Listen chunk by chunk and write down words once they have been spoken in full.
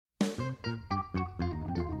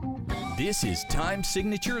This is Time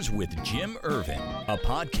Signatures with Jim Irvin, a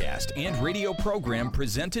podcast and radio program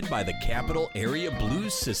presented by the Capital Area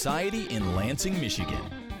Blues Society in Lansing, Michigan.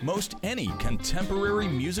 Most any contemporary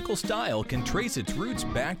musical style can trace its roots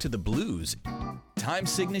back to the blues. Time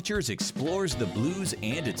Signatures explores the blues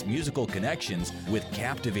and its musical connections with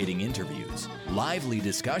captivating interviews, lively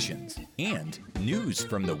discussions, and news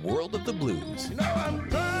from the world of the blues. You know I'm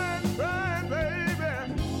crying,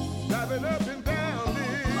 baby, driving up and down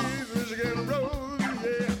these Michigan roads,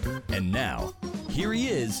 yeah. And now, here he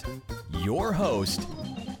is, your host,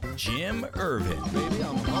 Jim Irvin. Baby,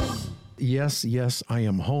 I'm home. Yes, I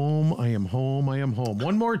am home. I am home.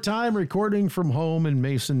 One more time, recording from home in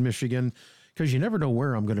Mason, Michigan, because you never know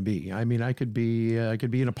where I'm going to be. I mean, I could be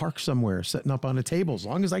in a park somewhere, sitting up on a table. As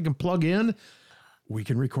long as I can plug in, we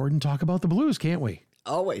can record and talk about the blues, can't we?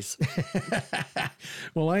 Always.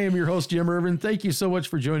 Well, I am your host, Jim Irvin. Thank you so much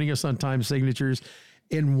for joining us on Time Signatures.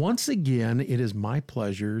 And once again, it is my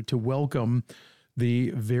pleasure to welcome the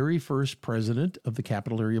very first president of the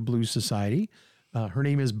Capital Area Blues Society. Her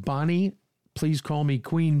name is Bonnie, please call me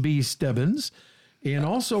Queen Bee Stebbins, and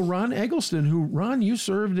also Ron Eggleston, who, Ron, you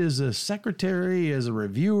served as a secretary, as a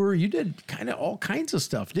reviewer. You did kind of all kinds of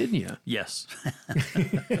stuff, didn't you? Yes.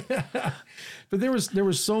 But there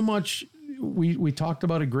was so much, we talked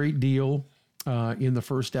about a great deal in the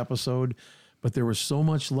first episode, but there was so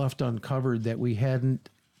much left uncovered that we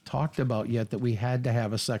hadn't talked about yet that we had to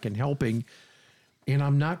have a second helping. And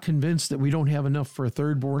I'm not convinced that we don't have enough for a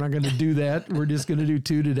third, but we're not going to do that. We're just going to do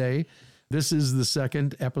two today. This is the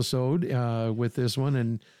second episode with this one,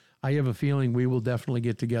 and I have a feeling we will definitely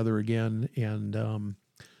get together again and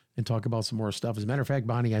talk about some more stuff. As a matter of fact,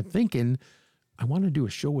 Bonnie, I'm thinking I want to do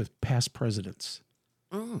a show with past presidents.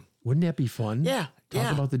 Wouldn't that be fun? Yeah,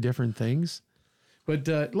 Talk about the different things. But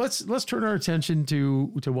let's turn our attention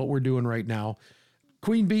to what we're doing right now.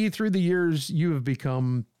 Queen Bee, through the years, you have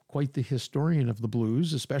become quite the historian of the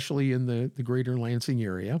blues, especially in the greater Lansing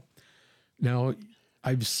area. Now,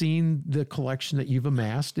 I've seen the collection that you've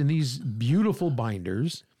amassed in these beautiful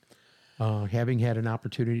binders, having had an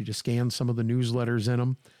opportunity to scan some of the newsletters in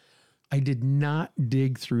them. I did not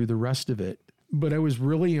dig through the rest of it, but I was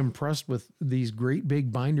really impressed with these great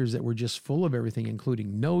big binders that were just full of everything,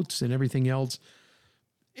 including notes and everything else.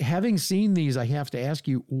 Having seen these, I have to ask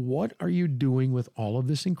you, what are you doing with all of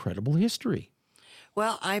this incredible history?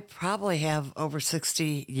 Well, I probably have over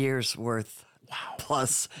 60 years worth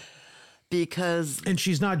plus because... And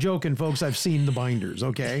she's not joking, folks. I've seen the binders,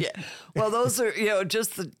 okay? Yeah. Well, those are,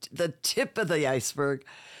 just the tip of the iceberg,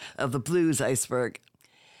 of the blues iceberg.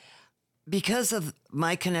 Because of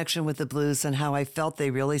my connection with the blues and how I felt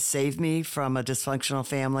they really saved me from a dysfunctional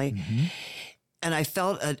family, and I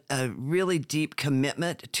felt a really deep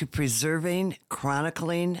commitment to preserving,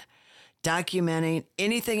 chronicling, documenting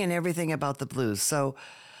anything and everything about the blues. So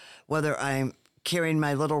whether I'm carrying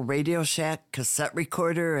my little Radio Shack cassette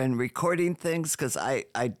recorder and recording things, because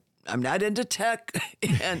I'm not into tech.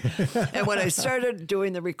 and when I started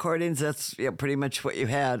doing the recordings, that's pretty much what you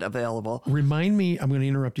had available. Remind me, I'm going to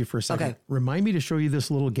interrupt you for a second. Okay. Remind me to show you this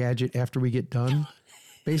little gadget after we get done.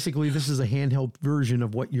 Basically, this is a handheld version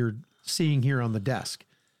of what you're seeing here on the desk.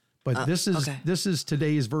 But this is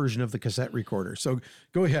today's version of the cassette recorder. So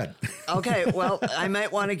go ahead. Okay, well, I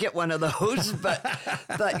might want to get one of those, but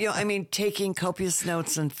taking copious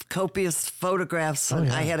notes and copious photographs,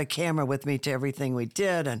 and I had a camera with me to everything we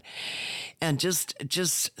did, and just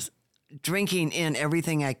drinking in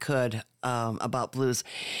everything I could about blues.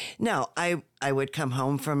 Now, I would come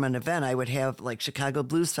home from an event. I would have like Chicago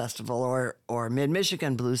Blues Festival or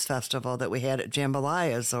Mid-Michigan Blues Festival that we had at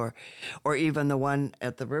Jambalayas or even the one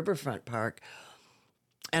at the Riverfront Park.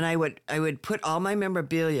 And I would put all my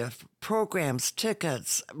memorabilia, programs,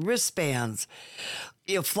 tickets, wristbands,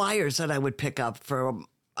 flyers that I would pick up for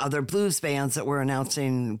other blues bands that were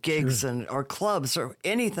announcing gigs or clubs or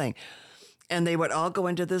anything. And they would all go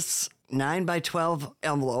into this 9x12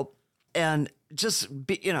 envelope and just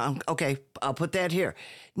be, okay, I'll put that here.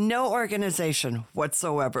 No organization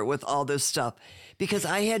whatsoever with all this stuff because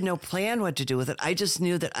I had no plan what to do with it. I just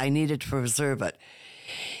knew that I needed to preserve it.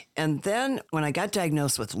 And then when I got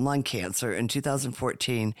diagnosed with lung cancer in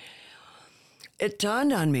 2014, it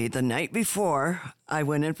dawned on me the night before I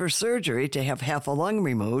went in for surgery to have half a lung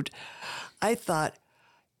removed. I thought,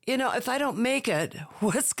 if I don't make it,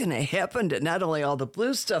 what's going to happen to not only all the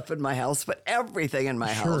blues stuff in my house, but everything in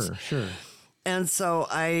my house? Sure. And so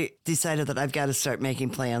I decided that I've got to start making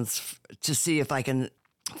plans to see if I can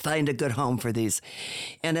find a good home for these.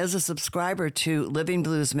 And as a subscriber to Living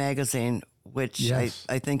Blues Magazine, which I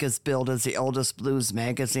think is billed as the oldest blues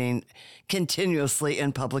magazine continuously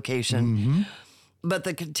in publication, But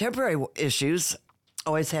the contemporary issues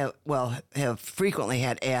always have frequently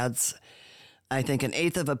had ads. I think an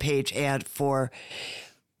eighth of a page ad for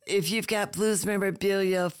if you've got blues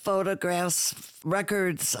memorabilia, photographs,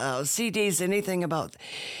 records, CDs, anything about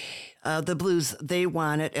the blues, they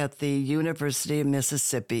want it at the University of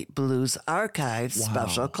Mississippi Blues Archives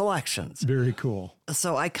Special Collections. Very cool.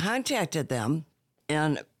 So I contacted them,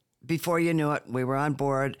 and before you knew it, we were on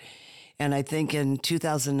board. And I think in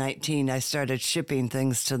 2019, I started shipping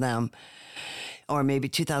things to them, or maybe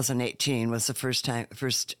 2018 was the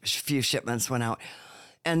first few shipments went out.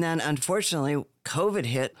 And then unfortunately, COVID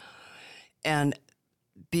hit. And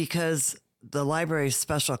because the library's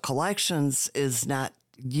special collections is not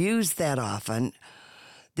used that often,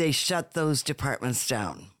 they shut those departments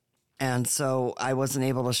down. And so I wasn't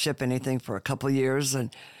able to ship anything for a couple years.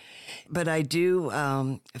 But I do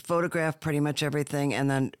photograph pretty much everything and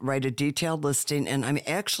then write a detailed listing. And I'm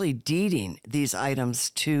actually deeding these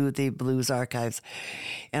items to the Blues Archives.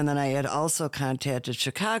 And then I had also contacted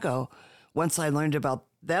Chicago once I learned about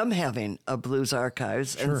them having a Blues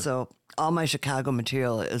Archives. Sure. And so all my Chicago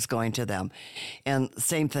material is going to them. And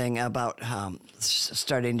same thing about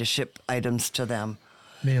starting to ship items to them.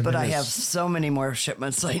 Man, but I have so many more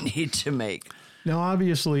shipments I need to make. Now,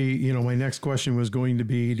 obviously, my next question was going to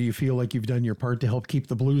be, do you feel like you've done your part to help keep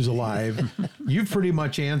the blues alive? You've pretty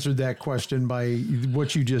much answered that question by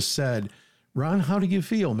what you just said. Ron, how do you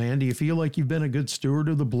feel, man? Do you feel like you've been a good steward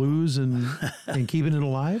of the blues and keeping it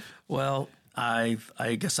alive? Well, I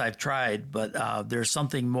guess I've tried, but there's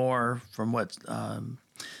something more from what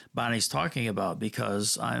Bonnie's talking about,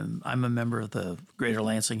 because I'm a member of the Greater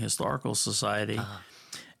Lansing Historical Society,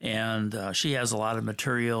 and she has a lot of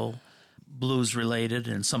material, blues related,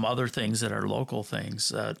 and some other things that are local things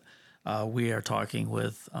that we are talking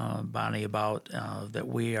with Bonnie about, that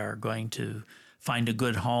we are going to find a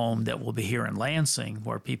good home that will be here in Lansing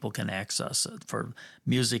where people can access it for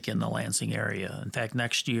music in the Lansing area. In fact,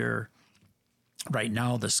 next year, right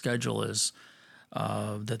now, the schedule is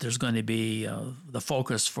that there's going to be the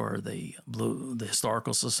focus for the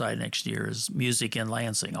Historical Society next year is music in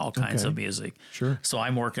Lansing, all kinds of music. Sure. So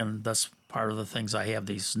I'm working, that's part of the things I have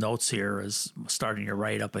these notes here, is starting to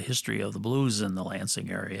write up a history of the blues in the Lansing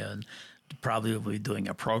area, and probably will be doing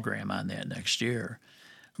a program on that next year.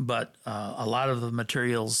 But a lot of the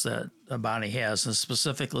materials that Bonnie has, and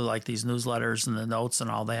specifically like these newsletters and the notes and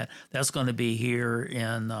all that, that's going to be here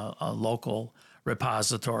in a local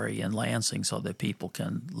repository in Lansing so that people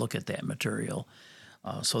can look at that material.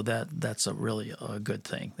 So that's a really a good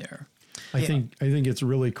thing there. I think it's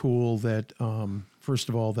really cool that, first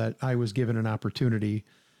of all, that I was given an opportunity,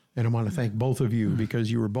 and I want to thank both of you because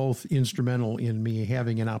you were both instrumental in me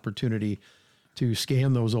having an opportunity to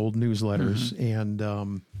scan those old newsletters.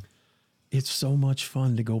 And it's so much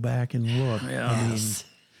fun to go back and look. Yeah. I mean,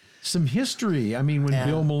 some history. I mean, when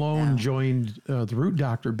Bill Malone joined the Root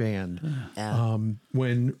Doctor Band,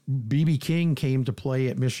 when B.B. King came to play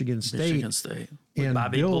at Michigan State. And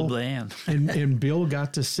Bobby Bull Bland. and Bill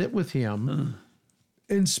got to sit with him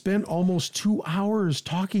and spent almost 2 hours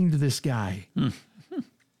talking to this guy.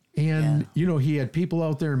 And, he had people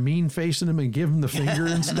out there mean facing him and give him the finger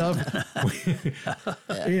and stuff.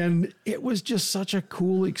 And it was just such a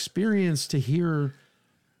cool experience to hear.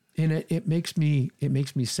 And it makes me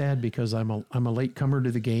sad because I'm a late comer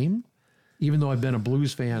to the game, even though I've been a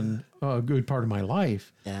blues fan a good part of my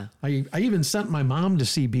life. Yeah. I even sent my mom to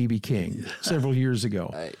see B.B. King several years ago.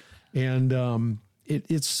 Right. And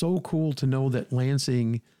it's so cool to know that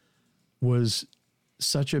Lansing was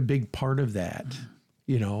such a big part of that,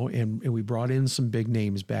 and we brought in some big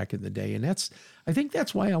names back in the day. And I think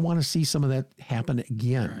that's why I want to see some of that happen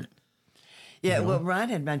again. Right. Yeah, well, Ron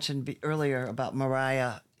had mentioned earlier about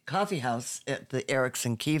Mariah Coffee House at the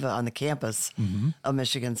Erickson Kiva on the campus of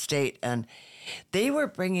Michigan State. And they were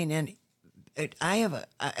bringing in, and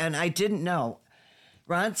I didn't know.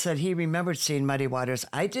 Ron said he remembered seeing Muddy Waters.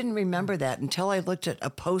 I didn't remember that until I looked at a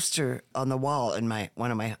poster on the wall in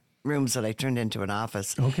one of my rooms that I turned into an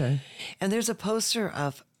office. Okay. And there's a poster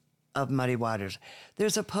of Muddy Waters.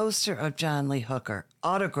 There's a poster of John Lee Hooker,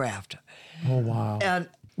 autographed. Oh, wow. And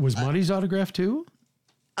was Muddy's autograph too?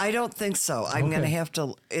 I don't think so. I'm going to have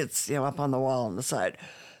to, it's, up on the wall on the side.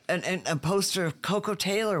 And a poster of Coco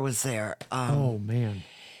Taylor was there. Oh, man.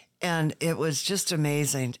 And it was just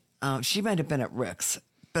amazing. She might have been at Rick's,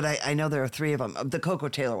 but I know there are 3 of them. The Coco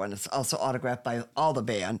Taylor one is also autographed by all the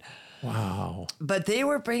band. Wow. But they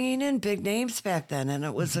were bringing in big names back then, and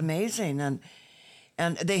it was amazing.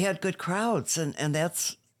 And they had good crowds, and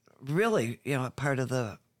that's really, part of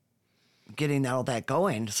the getting all that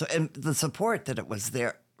going. So, and the support that it was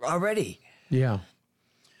there already. Yeah,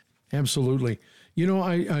 absolutely. You know,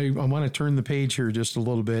 I want to turn the page here just a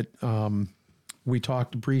little bit. We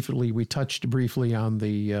touched briefly on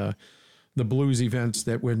the blues events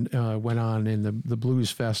that went on in the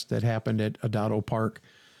Blues Fest that happened at Adado Park.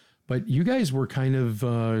 But you guys were kind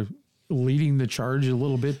of leading the charge a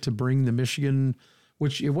little bit to bring the Michigan,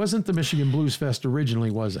 which it wasn't the Michigan Blues Fest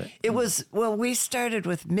originally, was it? It was, well, we started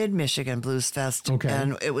with Mid-Michigan Blues Fest. Okay.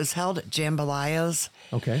 And it was held at Jambalayas.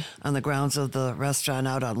 Okay. On the grounds of the restaurant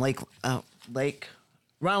out on Round Lake.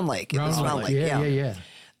 It was Round Lake. Yeah.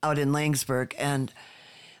 Out in Langsburg. And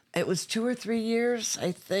it was 2 or 3 years,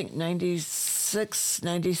 I think, 96,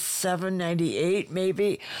 97, 98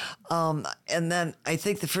 maybe. And then I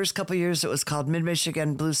think the first couple of years it was called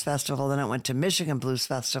Mid-Michigan Blues Festival. Then it went to Michigan Blues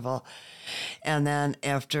Festival. And then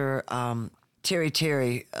after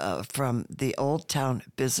Terry from the Old Town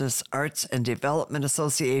Business Arts and Development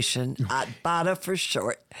Association, BADA for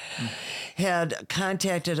short, had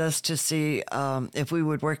contacted us to see if we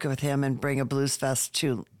would work with him and bring a Blues Fest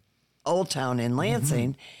to Old Town in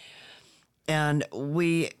Lansing. And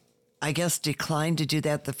we, I guess, declined to do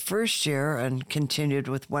that the first year and continued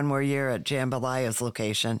with one more year at Jambalaya's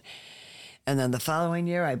location. And then the following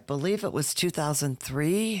year, I believe it was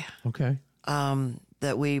 2003, Okay.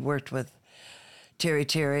 that we worked with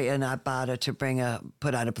Terry and Abada to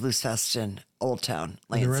put on a Blues Fest in Old Town,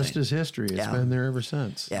 Lansing. And the rest is history. It's been there ever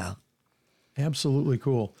since. Yeah. Absolutely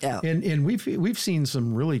cool. Yeah. And we've seen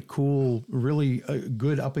some really cool, really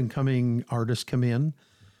good up and coming artists come in.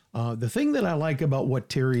 The thing that I like about what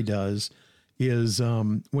Terry does is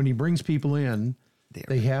when he brings people in,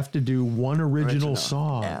 they have to do one original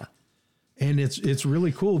song. Yeah. And it's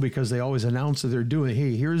really cool because they always announce that they're doing,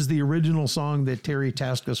 hey, here's the original song that Terry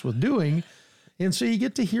tasked us with doing. And so you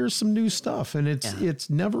get to hear some new stuff. And it's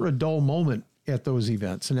never a dull moment at those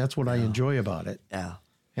events. And that's what I enjoy about it. Yeah.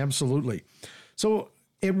 Absolutely. So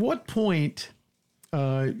at what point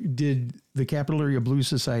did the Capital Area Blues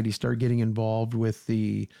Society start getting involved with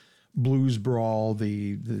the Blues Brawl,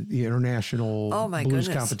 the international blues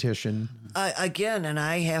competition? Again, and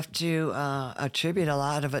I have to attribute a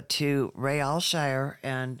lot of it to Ray Alshire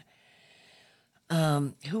and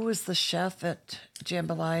who was the chef at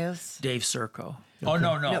Jambalaya's? Dave Serco. Oh,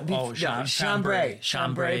 no. Chambray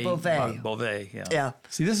Beauvais, yeah. Yeah.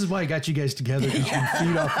 See, this is why I got you guys together, because you can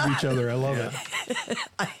feed off of each other. I love it.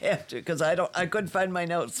 I have to, because I couldn't find my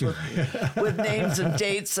notes with names and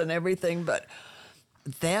dates and everything, but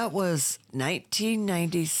that was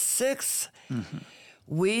 1996.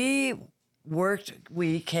 We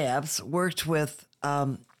Cabs worked with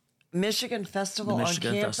Michigan Festival The Michigan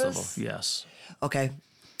on campus. Festival, yes. Okay.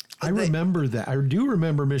 I remember that. I do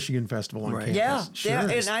remember Michigan Festival on campus. Yeah, Sure.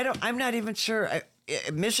 and I'm not even sure.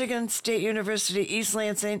 Michigan State University, East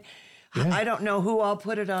Lansing. Yeah. I don't know who all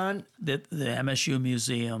put it on. The MSU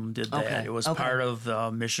Museum did that. Okay, It was part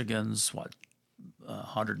of Michigan's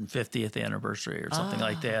 150th anniversary or something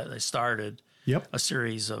like that. They started a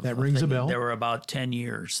series of that rings a bell. There were about 10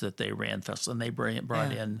 years that they ran festivals, and they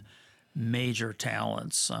brought in major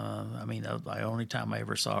talents. I mean, the only time I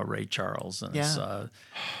ever saw Ray Charles and saw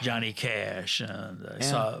Johnny Cash, and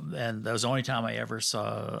and that was the only time I ever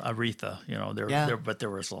saw Aretha. You know, but there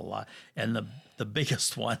was a lot, and the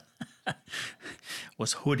biggest one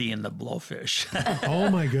was Hootie and the Blowfish. Oh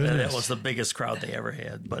my goodness! That was the biggest crowd they ever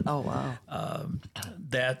had. But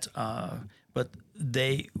but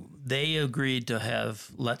they agreed to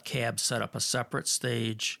let Cab set up a separate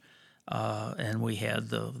stage. And we had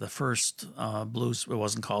the first blues. It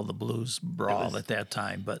wasn't called the Blues Brawl at that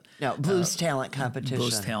time, but Blues Talent Competition.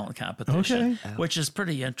 Blues Talent Competition, Okay. which is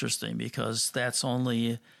pretty interesting because that's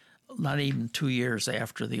only not even 2 years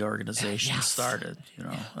after the organization started. You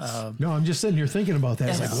know, No, I'm just sitting here thinking about that.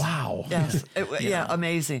 It's like, wow. Yes.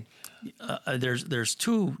 Amazing. there's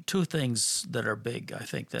two things that are big, I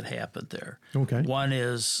think, that happened there. Okay. One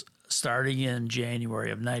is starting in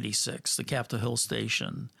January of '96, the Capitol Hill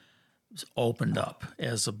Station opened up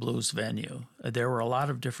as a blues venue. There were a lot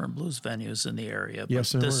of different blues venues in the area, but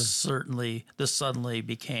Yes, there this suddenly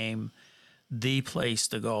became the place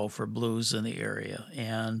to go for blues in the area.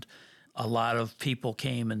 And a lot of people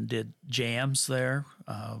came and did jams there.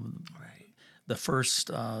 The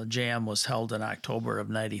first jam was held in October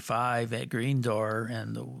of & at Green Door,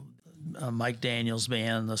 and the Mike Daniels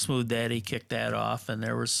band, the Smooth Daddy, kicked that off, and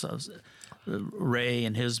there was Ray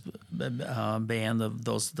and his band,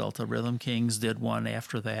 those Delta Rhythm Kings, did one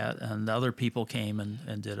after that, and other people came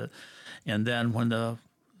and did it. And then when the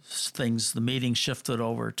meeting shifted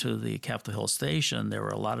over to the Capitol Hill Station, there were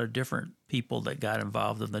a lot of different people that got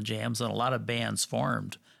involved in the jams, and a lot of bands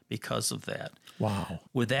formed because of that. Wow.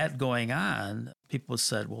 With that going on, people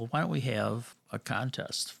said, well, why don't we have a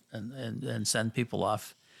contest and send people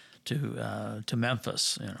off to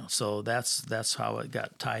Memphis? So that's how it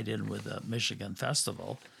got tied in with the Michigan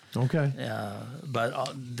Festival. Okay.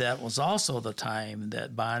 But that was also the time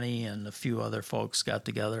that Bonnie and a few other folks got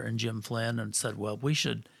together, and Jim Flynn, and said, well,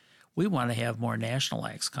 we want to have more national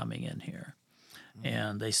acts coming in here.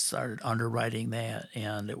 And they started underwriting that,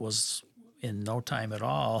 and it was in no time at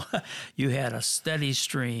all. You had a steady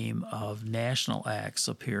stream of national acts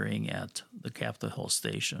appearing at the Capitol Hill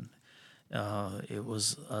Station. It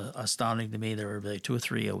was astounding to me. There were like 2 or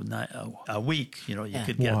 3 a week. You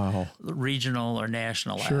could get regional or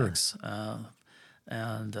national acts.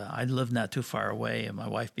 And I lived not too far away, and my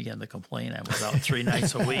wife began to complain. I was out 3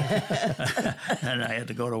 nights a week, and I had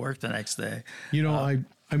to go to work the next day.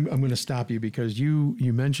 I'm going to stop you because you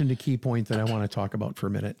mentioned a key point that I want to talk about for a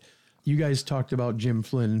minute. You guys talked about Jim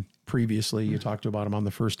Flynn previously. You talked about him on the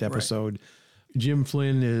first episode. Right. Jim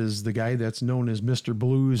Flynn is the guy that's known as Mr.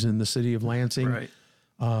 Blues in the city of Lansing. Right.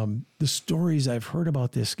 The stories I've heard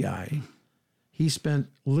about this guy, he spent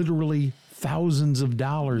literally thousands of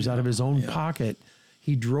dollars out of his own pocket.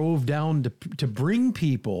 He drove down to bring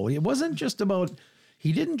people. It wasn't just about,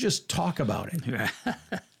 he didn't just talk about it.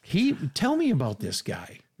 Tell me about this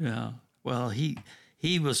guy. Yeah. Well, he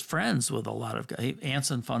was friends with a lot of guys.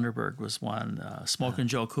 Anson Funderburg was one. Smokin'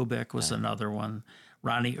 Joe Kubek was another one.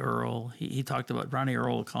 Ronnie Earl. He talked about Ronnie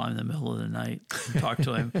Earl would call him in the middle of the night and talk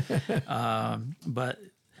to him. But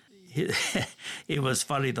it was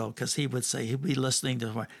funny, though, because he would say, he'd be listening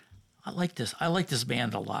to, I like this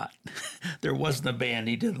band a lot. There wasn't a band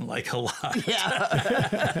he didn't like a lot.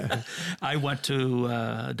 Yeah. I went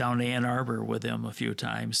to down to Ann Arbor with him a few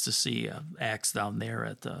times to see acts down there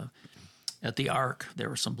at the Ark. There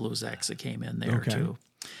were some blues acts that came in there too.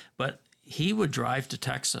 But he would drive to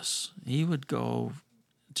Texas. He would go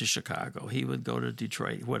to Chicago. He would go to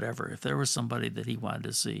Detroit, whatever. If there was somebody that he wanted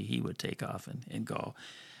to see, he would take off and go.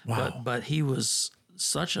 Wow. But he was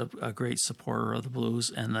such a great supporter of the blues,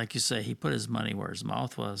 and like you say, he put his money where his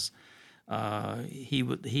mouth was.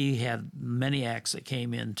 He had many acts that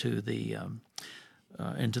came into the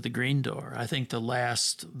Green Door. I think the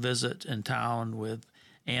last visit in town with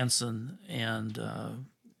Anson and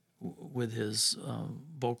with his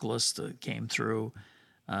vocalist that came through,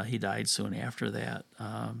 he died soon after that,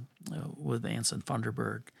 with Anson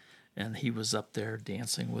Funderburg, and he was up there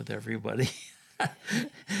dancing with everybody.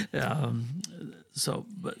 But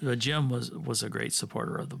Jim was a great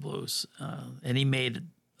supporter of the blues, and he made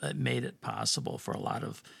it possible for a lot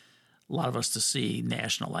of us to see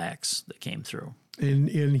national acts that came through.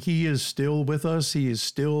 And he is still with us. He is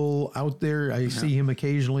still out there. I see him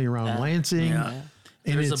occasionally around Lansing. Yeah.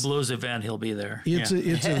 And there's a blues event, he'll be there.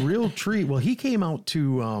 It's a real treat. Well, he came out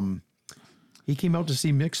to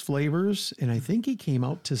see Mixed Flavors, and I think he came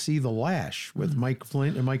out to see The Lash with Mike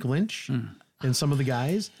Flint and Mike Lynch and some of the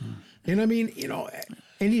guys. And I mean,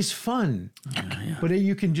 and he's fun, but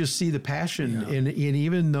you can just see the passion. And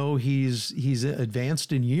even though he's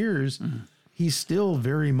advanced in years, he's still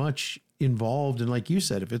very much involved. And like you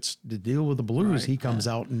said, if it's to deal with the blues, he comes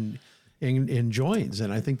out and joins.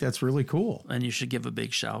 And I think that's really cool. And you should give a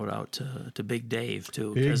big shout out to Big Dave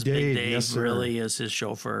too, Big because Big Dave yes, really is his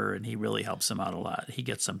chauffeur, and he really helps him out a lot. He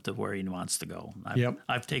gets him to where he wants to go.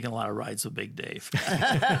 I've taken a lot of rides with Big Dave.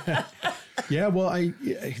 Yeah, well,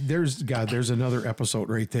 there's another episode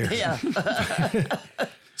right there. Yeah.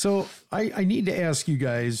 So I need to ask you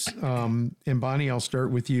guys, and Bonnie, I'll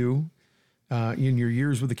start with you. In your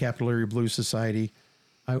years with the Capital Area Blues Society,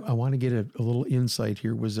 I want to get a little insight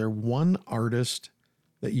here. Was there one artist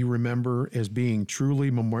that you remember as being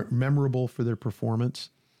truly memorable for their performance?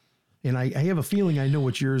 And I have a feeling I know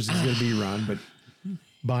what yours is going to be, Ron, but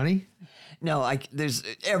Bonnie? No,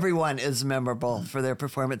 everyone is memorable for their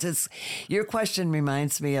performance. Your question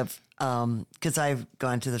reminds me of, because I've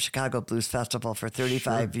gone to the Chicago Blues Festival for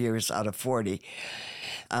 35 years out of 40.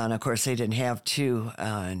 And of course, they didn't have 2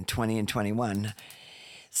 in 20 and 21.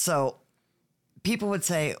 So people would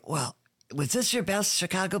say, well, was this your best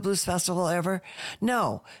Chicago Blues Festival ever?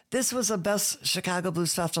 No, this was the best Chicago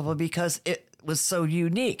Blues Festival because it was so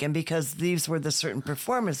unique and because these were the certain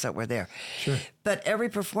performers that were there. Sure. But every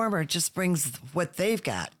performer just brings what they've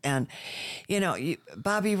got. And,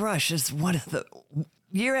 Bobby Rush is one of the,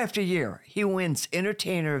 year after year, he wins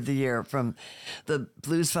Entertainer of the Year from the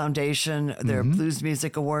Blues Foundation, their Blues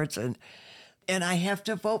Music Awards. And And I have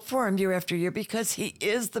to vote for him year after year because he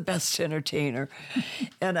is the best entertainer.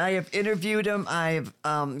 And I have interviewed him. I've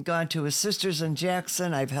gone to his sisters in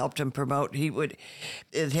Jackson. I've helped him promote.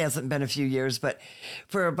 It hasn't been a few years, but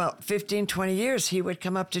for about 15, 20 years, he would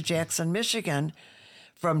come up to Jackson, Michigan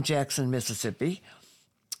from Jackson, Mississippi,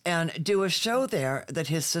 and do a show there that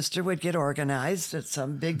his sister would get organized at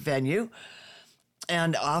some big venue.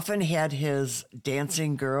 And often had his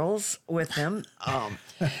dancing girls with him,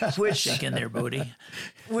 which shaking their booty.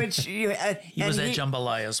 Which he was at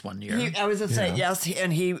Jambalayas one year. I was going to say yes,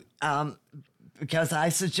 and he because I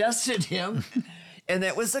suggested him, and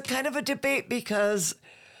it was a kind of a debate because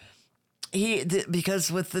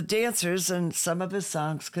with the dancers and some of his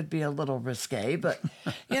songs could be a little risque, but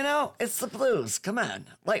it's the blues. Come on,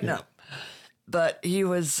 lighten up. But he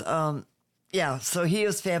was. So he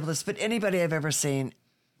is fabulous. But anybody I've ever seen,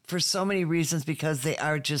 for so many reasons, because they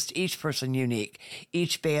are just each person unique,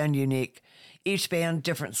 each band unique, each band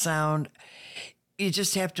different sound. You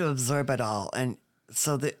just have to absorb it all. And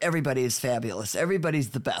so that everybody is fabulous. Everybody's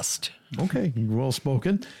the best. Okay, well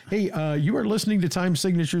spoken. Hey, you are listening to Time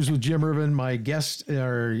Signatures with Jim Irvin. My guests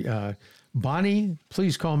are Bonnie,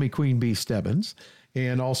 please call me Queen Bee Stebbins,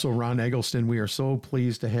 and also Ron Eggleston. We are so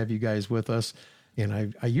pleased to have you guys with us.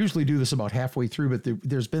 And I usually do this about halfway through, but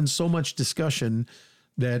there's been so much discussion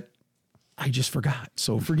that I just forgot.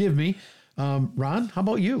 So forgive me. Ron, how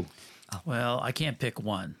about you? Well, I can't pick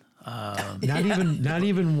one. Not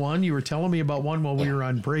even one. You were telling me about one while we were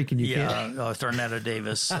on break, and you can't. Thornetta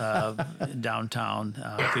Davis downtown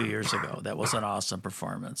a few years ago. That was an awesome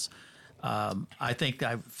performance. I think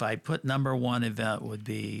if I put number one event would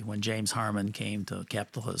be when James Harmon came to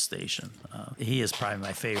Capitol Hill Station. He is probably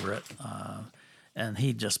my favorite. And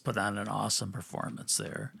he just put on an awesome performance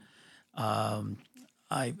there.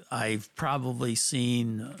 I've probably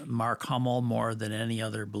seen Mark Hummel more than any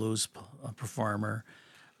other blues performer.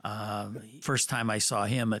 First time I saw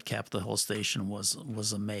him at Capitol Hill Station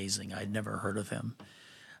was amazing. I'd never heard of him.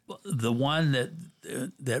 The one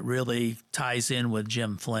that really ties in with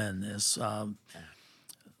Jim Flynn is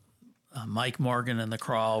Mike Morgan and the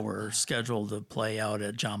Crawl were scheduled to play out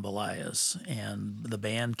at Jambalayas, and the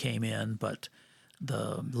band came in, but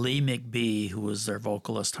the Lee McBee, who was their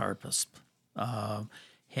vocalist harpist,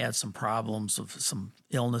 had some problems of some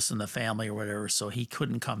illness in the family or whatever, so he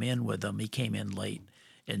couldn't come in with them. He came in late,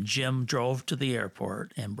 and Jim drove to the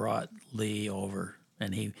airport and brought Lee over,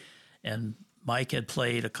 and Mike had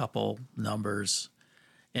played a couple numbers,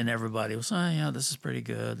 and everybody was, this is pretty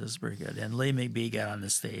good, and Lee McBee got on the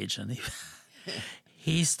stage, and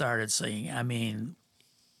he started singing. I mean,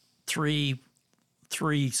 three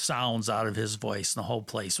sounds out of his voice, and the whole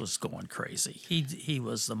place was going crazy. He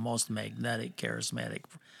was the most magnetic, charismatic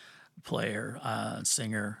player,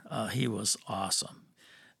 singer. He was awesome,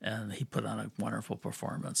 and he put on a wonderful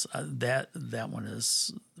performance. That one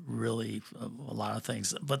is really a lot of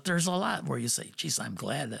things, but there's a lot where you say, "Geez, I'm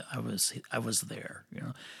glad that I was there."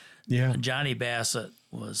 Yeah. Johnny Bassett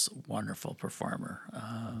was a wonderful performer.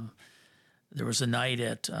 There was a night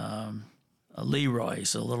at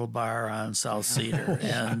Leroy's, a little bar on South Cedar,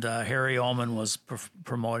 and Harry Ullman was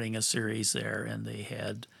promoting a series there, and they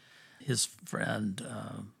had his friend,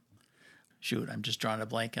 I'm just drawing a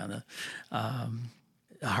blank on it,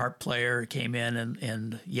 a harp player came in,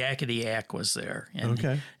 and Yakety Yak was there,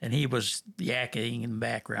 and he was yakking in the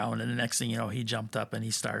background, and the next thing you know, he jumped up and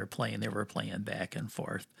he started playing. They were playing back and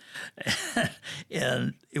forth,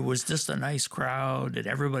 and it was just a nice crowd, and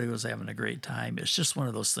everybody was having a great time. It's just one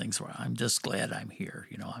of those things where I'm just glad I'm here.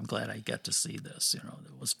 I'm glad I get to see this. It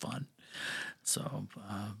was fun. So,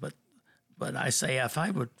 but I say if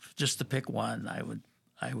I would just to pick one, I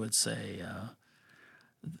would say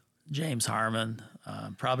James Harmon.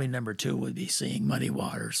 Probably number two would be seeing Muddy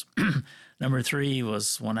Waters. Number three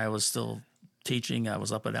was when I was still teaching. I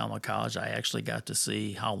was up at Alma College. I actually got to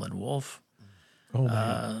see Howlin' Wolf. Oh,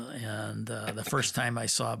 man. And the first time I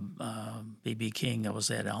saw B.B. King, I was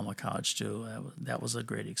at Alma College too. That was a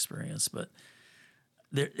great experience. But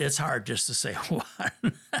it's hard just to say one.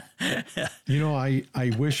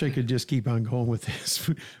 I wish I could just keep on going with this.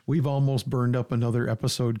 We've almost burned up another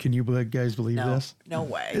episode. Can you guys believe this? No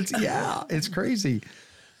way. It's crazy.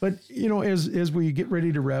 But, as we get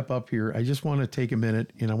ready to wrap up here, I just want to take a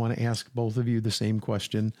minute and I want to ask both of you the same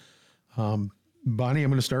question. Bonnie, I'm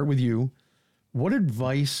going to start with you. What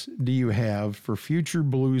advice do you have for future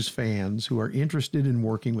blues fans who are interested in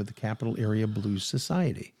working with the Capital Area Blues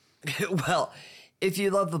Society? Well, if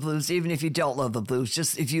you love the blues, even if you don't love the blues,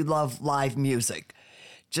 just if you love live music,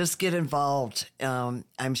 just get involved.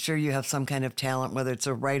 I'm sure you have some kind of talent, whether it's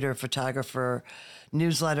a writer, photographer,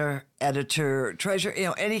 newsletter editor, treasurer,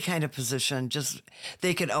 any kind of position. Just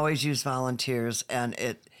they can always use volunteers, and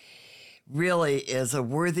it really is a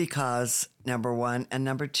worthy cause, number one. And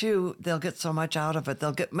number two, they'll get so much out of it.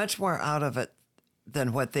 They'll get much more out of it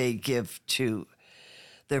than what they give to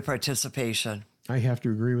their participation. I have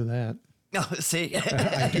to agree with that. Oh, see,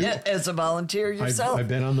 as a volunteer yourself. I've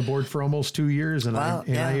been on the board for almost 2 years, and Wow,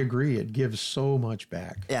 I agree. It gives so much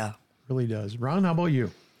back. Yeah. It really does. Ron, how about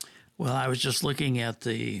you? Well, I was just looking at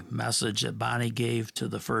the message that Bonnie gave to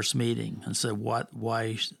the first meeting and said,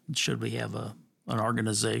 why should we have an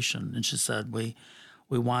organization? And she said, we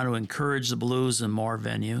want to encourage the blues in more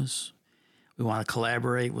venues. We want to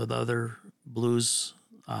collaborate with other blues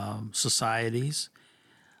societies.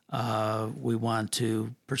 We want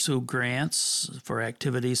to pursue grants for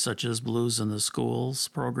activities such as Blues in the Schools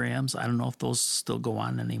programs. I don't know if those still go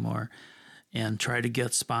on anymore. And try to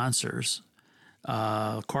get sponsors,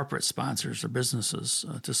 corporate sponsors or businesses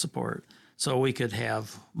to support, so we could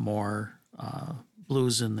have more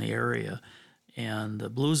blues in the area. And the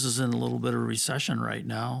blues is in a little bit of recession right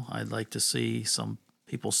now. I'd like to see some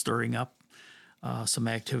people stirring up some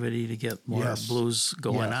activity to get more blues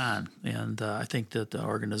going on. And I think that the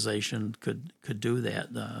organization could do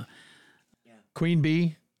that. Queen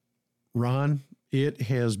Bee, Ron, it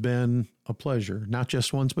has been a pleasure, not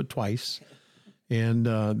just once, but twice. And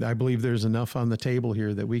I believe there's enough on the table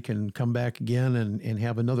here that we can come back again and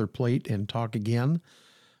have another plate and talk again.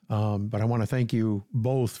 But I want to thank you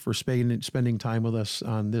both for spending time with us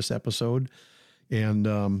on this episode,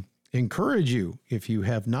 and encourage you, if you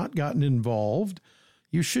have not gotten involved,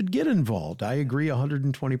 you should get involved. I agree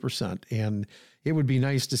 120%. And it would be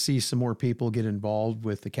nice to see some more people get involved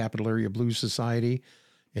with the Capital Area Blues Society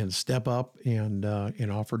and step up and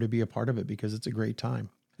offer to be a part of it, because it's a great time.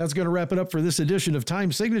 That's going to wrap it up for this edition of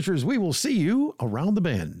Time Signatures. We will see you around the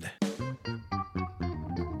bend.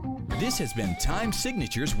 This has been Time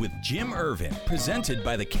Signatures with Jim Irvin, presented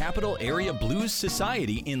by the Capital Area Blues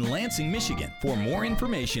Society in Lansing, Michigan. For more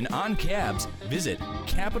information on cabs, visit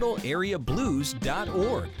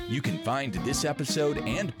capitalareablues.org. You can find this episode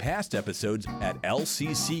and past episodes at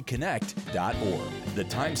lccconnect.org. The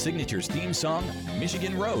Time Signatures theme song,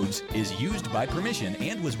 Michigan Roads, is used by permission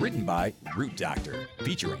and was written by Root Doctor,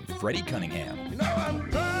 featuring Freddie Cunningham. You know I'm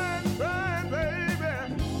trying,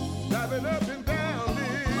 baby, driving up and down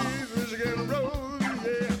these Michigan roads,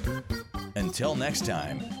 yeah. Until next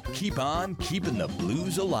time, keep on keeping the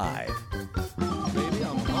blues alive. Baby,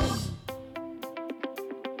 I'm home.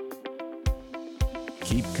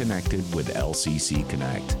 Keep connected with LCC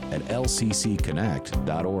Connect at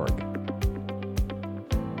lccconnect.org.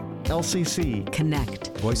 LCC. Connect.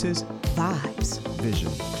 Voices. Vibes.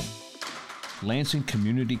 Vision. Lansing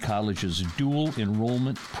Community College's dual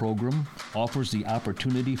enrollment program offers the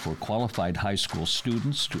opportunity for qualified high school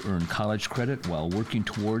students to earn college credit while working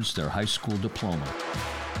towards their high school diploma.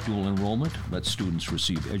 Dual enrollment lets students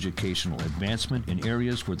receive educational advancement in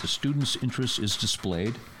areas where the student's interest is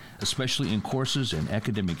displayed, especially in courses and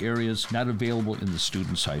academic areas not available in the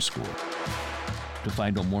student's high school. To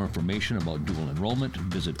find out more information about dual enrollment,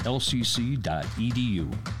 visit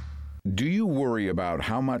lcc.edu. Do you worry about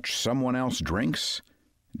how much someone else drinks?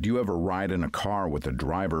 Do you ever ride in a car with a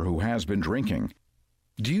driver who has been drinking?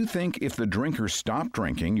 Do you think if the drinker stopped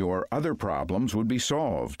drinking, your other problems would be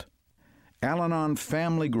solved? Al-Anon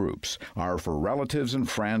family groups are for relatives and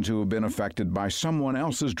friends who have been affected by someone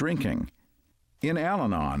else's drinking. In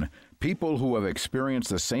Al-Anon, people who have experienced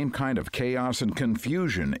the same kind of chaos and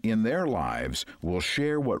confusion in their lives will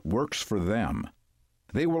share what works for them.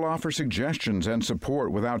 They will offer suggestions and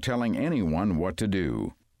support without telling anyone what to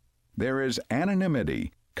do. There is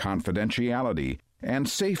anonymity, confidentiality, and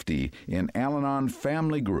safety in Al-Anon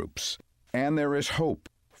family groups, and there is hope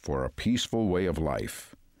for a peaceful way of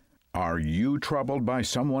life. Are you troubled by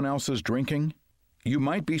someone else's drinking? You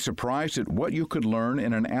might be surprised at what you could learn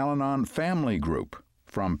in an Al-Anon family group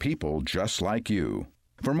from people just like you.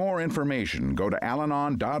 For more information, go to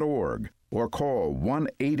alanon.org or call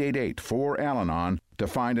 1-888-4-AL-ANON to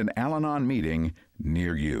find an Al-Anon meeting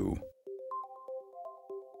near you.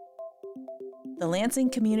 The Lansing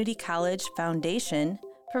Community College Foundation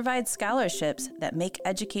provides scholarships that make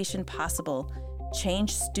education possible,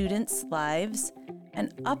 change students' lives,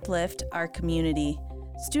 and uplift our community.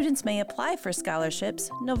 Students may apply for scholarships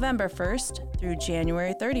November 1st through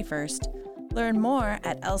January 31st. Learn more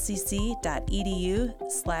at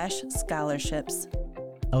lcc.edu/scholarships.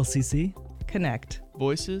 LCC. Connect.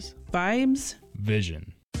 Voices. Vibes.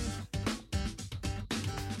 Vision.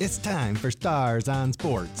 It's time for Stars on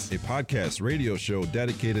Sports. A podcast radio show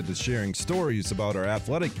dedicated to sharing stories about our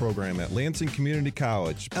athletic program at Lansing Community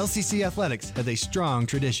College. LCC Athletics has a strong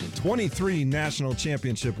tradition. 23 national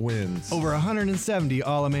championship wins. Over 170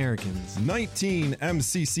 All-Americans. 19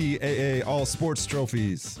 MCCAA All-Sports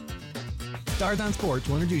trophies. Stars on Sports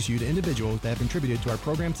will introduce you to individuals that have contributed to our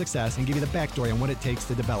program's success and give you the backstory on what it takes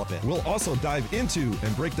to develop it. We'll also dive into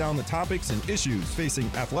and break down the topics and issues facing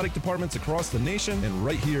athletic departments across the nation and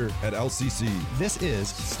right here at LCC. This is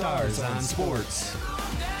Stars on Sports.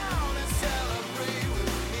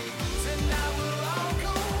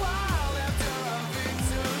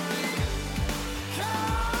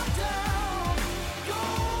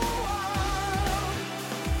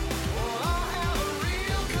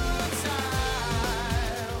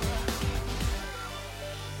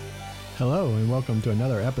 Hello and welcome to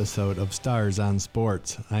another episode of Stars on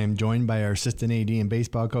Sports. I am joined by our assistant AD and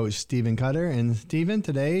baseball coach, Stephen Cutter. And Stephen,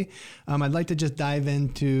 today I'd like to just dive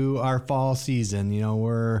into our fall season. You know,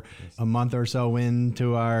 we're a month or so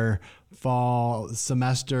into our fall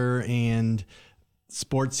semester and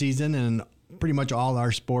sports season, and pretty much all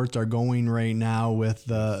our sports are going right now with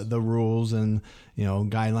the rules and, you know,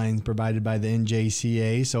 guidelines provided by the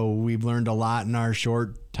NJCA. So we've learned a lot in our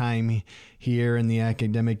short time here in the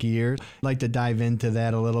academic year. I'd like to dive into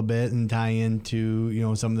that a little bit and tie into, you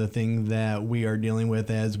know, some of the things that we are dealing with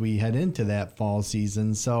as we head into that fall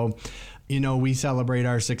season. So, you know, we celebrate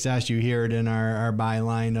our success. You hear it in our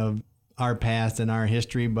byline of our past and our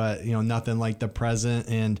history, but, you know, nothing like the present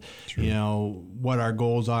and, True. You know, what our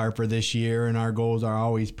goals are for this year. And our goals are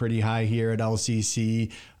always pretty high here at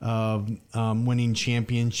LCC of winning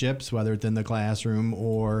championships, whether it's in the classroom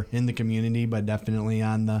or in the community, but definitely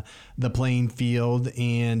on the playing field.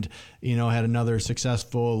 And, you know, had another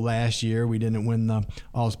successful last year. We didn't win the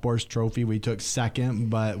All Sports Trophy. We took second,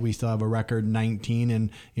 but we still have a record 19. And,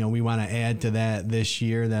 you know, we want to add to that this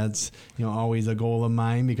year. That's, you know, always a goal of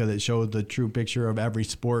mine because it shows the true picture of every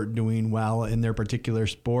sport doing well in their particular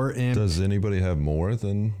sport. And does anybody have more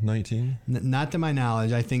than 19? Not to my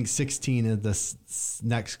knowledge. I think 16 is the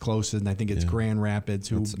next closest, and I think it's Grand Rapids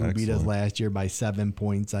who beat us last year by 7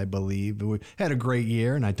 points, I believe. We had a great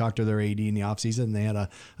year, and I talked to their AD in the offseason, and they had a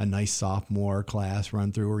nice sophomore class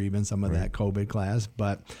run through, or even some of that COVID class.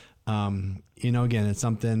 But, you know, again, it's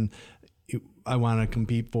something I want to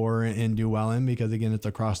compete for and do well in because, again, it's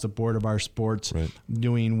across the board of our sports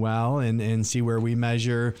doing well and see where we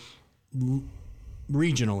measure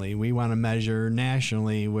regionally. We want to measure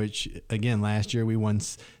nationally, which, again, last year we won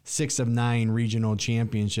 6 of 9 regional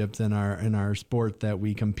championships in our sport that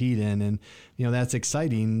we compete in. And, you know, that's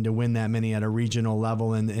exciting to win that many at a regional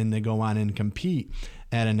level and to go on and compete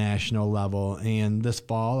at a national level. And this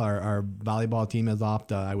fall, our volleyball team is off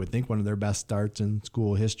to, I would think, one of their best starts in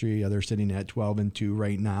school history. They're sitting at 12-2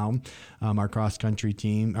 right now. Our cross-country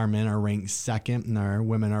team, our men are ranked 2nd, and our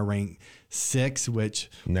women are ranked 6th, which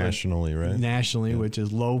nationally, which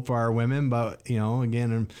is low for our women. But, you know,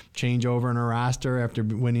 again, a changeover in our roster after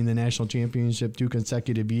winning the national championship 2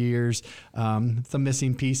 consecutive years. Some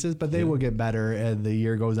missing pieces, but they will get better as the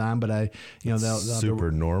year goes on. But they'll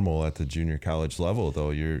super normal at the junior college level, though.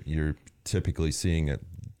 You're typically seeing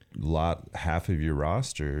half of your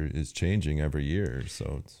roster is changing every year,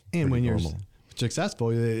 so it's when you're normal. Successful,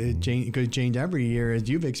 it could change every year, as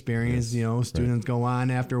you've experienced. You know, students go on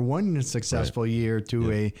after one successful year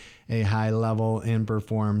to a high level and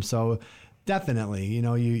perform. So definitely, you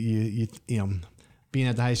know, you know, being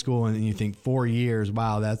at the high school and you think 4 years,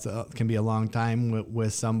 wow, that's can be a long time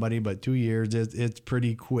with somebody, but 2 years it's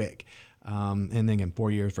pretty quick. And then again,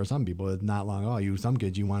 4 years for some people is not long at all. Some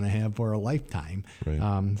kids you want to have for a lifetime.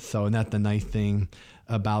 So that's the nice thing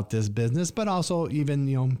about this business, but also even,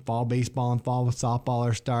 you know, fall baseball and fall softball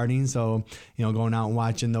are starting. So, you know, going out and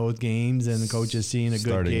watching those games and the coaches seeing a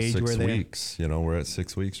good gauge where they're. 6 weeks, you know, we're at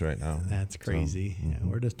 6 weeks right now. That's crazy. So,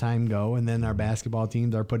 where does time go? And then our basketball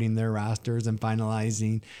teams are putting their rosters and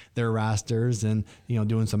finalizing their rosters and, you know,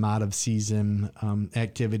 doing some out of season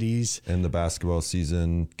activities. And the basketball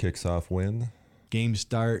season kicks off when? Games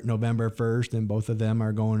start November 1st, and both of them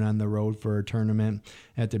are going on the road for a tournament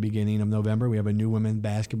at the beginning of November. We have a new women's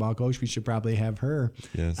basketball coach. We should probably have her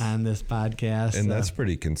on this podcast. And that's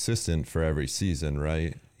pretty consistent for every season,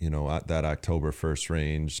 right? You know, at that October 1st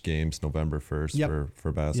range, games November 1st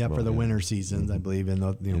for basketball. Yeah, for the winter seasons, I believe, in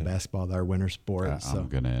the basketball is our winter sport. I'm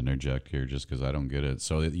going to interject here just because I don't get it.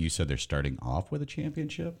 So you said they're starting off with a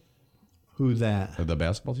championship? Who's that? The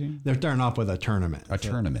basketball team? They're starting off with a tournament. A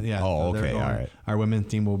tournament. Yeah. Oh, so they're okay. going- All right. Our women's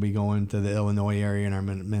team will be going to the Illinois area, and our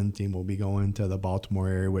men's team will be going to the Baltimore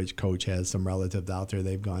area, which Coach has some relatives out there.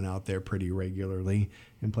 They've gone out there pretty regularly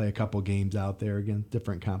and play a couple games out there against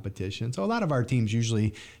different competitions. So a lot of our teams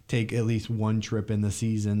usually take at least one trip in the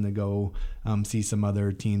season to go see some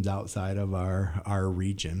other teams outside of our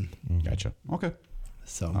region. Gotcha. Okay.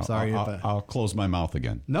 So I'm sorry I'll close my mouth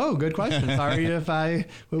again. No, good question. Sorry if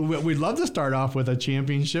we'd love to start off with a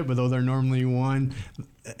championship, but those are normally won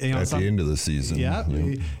at the end of the season. Yeah.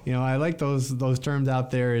 I like those terms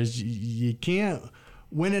out there is you can't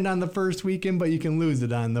win it on the first weekend, but you can lose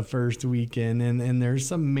it on the first weekend. And there's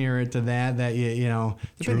some merit to that,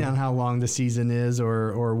 depending on how long the season is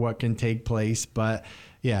or what can take place. But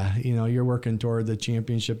yeah, you're working toward the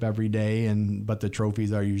championship every day, but the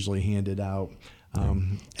trophies are usually handed out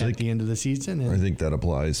at the end of the season. And I think that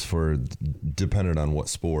applies for dependent on what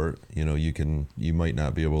sport. You might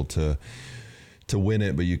not be able to win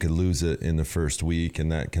it, but you could lose it in the first week,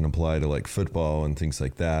 and that can apply to like football and things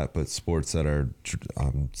like that. But sports that are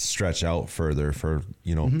stretch out further for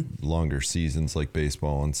longer seasons, like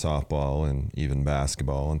baseball and softball and even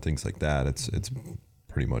basketball and things like that, it's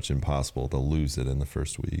pretty much impossible to lose it in the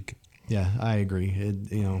first week. Yeah, I agree.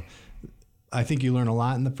 I think you learn a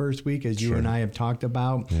lot in the first week, as you and I have talked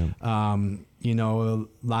about. Yeah. A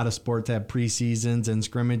lot of sports have preseasons and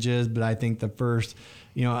scrimmages, but I think the first,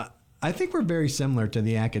 I think we're very similar to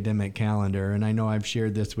the academic calendar, and I know I've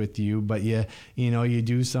shared this with you, but you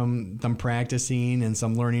do some practicing and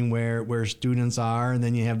some learning where students are, and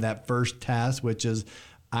then you have that first test, which is,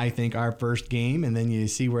 I think, our first game, and then you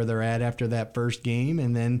see where they're at after that first game,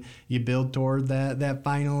 and then you build toward that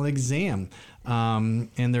final exam.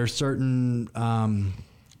 And there's certain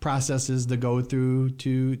processes to go through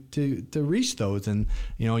to reach those. And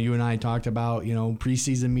you and I talked about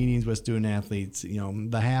preseason meetings with student athletes,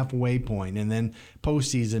 the halfway point, and then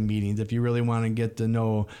postseason meetings if you really want to get to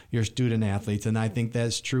know your student athletes. And I think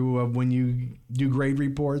that's true of when you do grade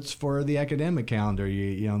reports for the academic calendar.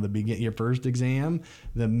 Your first exam,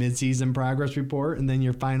 the midseason progress report, and then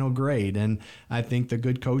your final grade. And I think the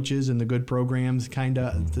good coaches and the good programs kind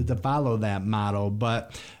of to follow that model.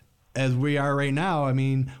 But as we are right now,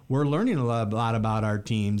 we're learning a lot about our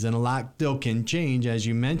teams, and a lot still can change, as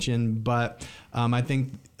you mentioned. But I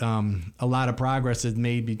think a lot of progress is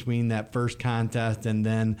made between that first contest and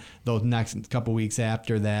then those next couple weeks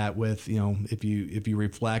after that. With if you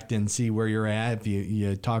reflect and see where you're at, if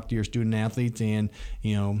you talk to your student athletes and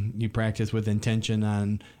you practice with intention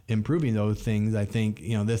on improving those things, I think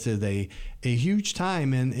this is a huge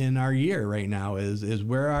time in our year right now. Is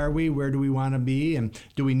where are we? Where do we want to be? And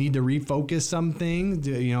do we need to refocus some things?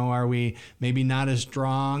 Are we maybe not as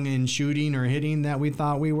strong in shooting or hitting that we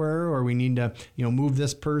thought we were, or we need to move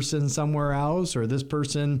this person somewhere else, or this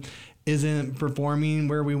person isn't performing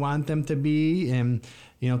where we want them to be? And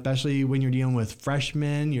especially when you're dealing with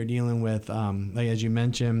freshmen, you're dealing with, as you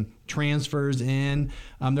mentioned, transfers in.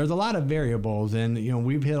 There's a lot of variables, and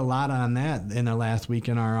we've hit a lot on that in the last week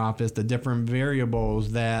in our office. The different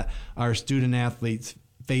variables that our student athletes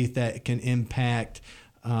face that can impact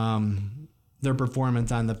their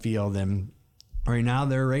performance on the field. And right now,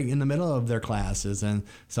 they're right in the middle of their classes, and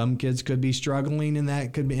some kids could be struggling, and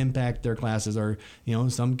that could impact their classes. Or,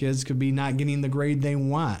 some kids could be not getting the grade they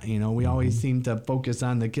want. We always seem to focus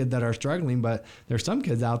on the kids that are struggling, but there's some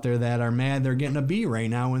kids out there that are mad they're getting a B right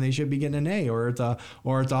now when they should be getting an A, or it's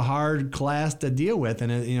a hard class to deal with,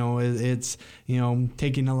 and it's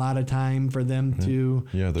taking a lot of time for them to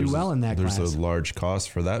do well in that class. There's a large cost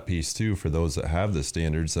for that piece too, for those that have the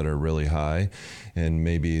standards that are really high, and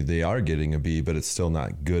maybe they are getting a B, but it's still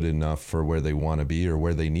not good enough for where they want to be or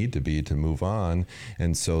where they need to be to move on.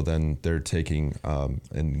 And so then they're taking an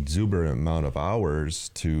exuberant amount of hours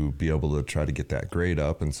to be able to try to get that grade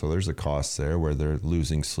up. And so there's a cost there where they're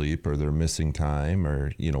losing sleep, or they're missing time,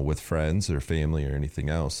 or, with friends or family or anything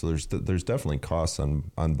else. So there's definitely costs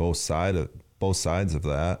on both sides of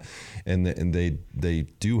that, and they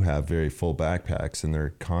do have very full backpacks, and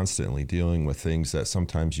they're constantly dealing with things that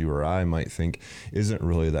sometimes you or I might think isn't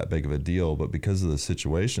really that big of a deal, but because of the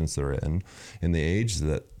situations they're in and the age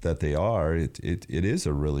that they are, it is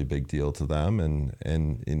a really big deal to them,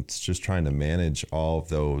 and it's just trying to manage all of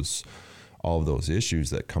those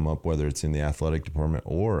issues that come up, whether it's in the athletic department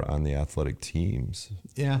or on the athletic teams.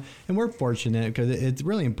 Yeah, and we're fortunate because it's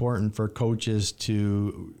really important for coaches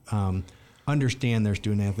to understand their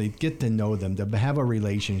student athlete, get to know them, to have a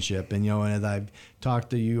relationship. And, and as I've talked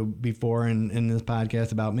to you before in this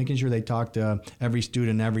podcast about making sure they talk to every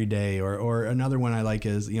student every day, or another one I like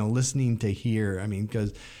is, listening to hear. I mean,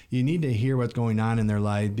 because you need to hear what's going on in their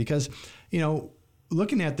life, because,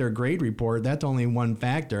 looking at their grade report, that's only one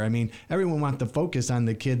factor. I mean, everyone wants to focus on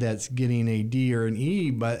the kid that's getting a D or an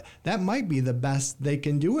E, but that might be the best they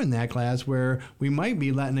can do in that class, where we might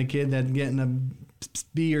be letting a kid that's getting a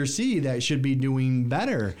B or C that should be doing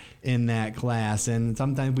better in that class. And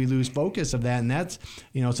sometimes we lose focus of that. And that's,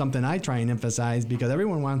 something I try and emphasize, because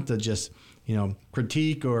everyone wants to just,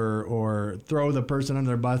 critique or throw the person under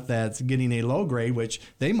their bus that's getting a low grade, which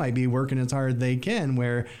they might be working as hard as they can,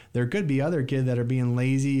 where there could be other kids that are being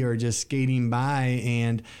lazy or just skating by,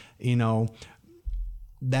 and,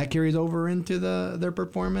 that carries over into their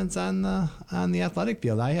performance on the athletic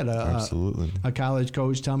field. I had a college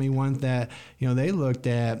coach tell me once that, they looked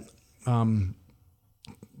at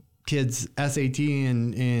kids' SAT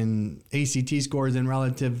and ACT scores in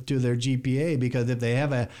relative to their GPA, because if they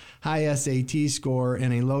have a high SAT score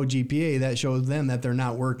and a low GPA, that shows them that they're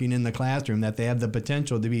not working in the classroom, that they have the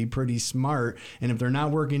potential to be pretty smart. And if they're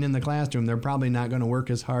not working in the classroom, they're probably not going to work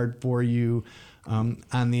as hard for you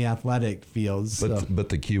on the athletic fields. But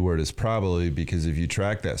the key word is probably, because if you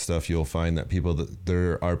track that stuff, you'll find that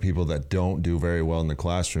there are people that don't do very well in the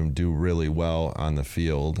classroom do really well on the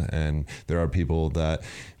field, and there are people that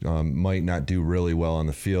might not do really well on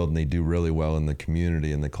the field and they do really well in the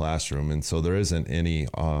community, in the classroom. And so there isn't any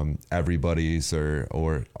everybody's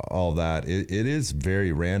or all that. It is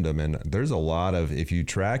very random, and there's a lot of, if you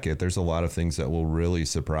track it, there's a lot of things that will really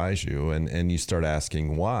surprise you, and you start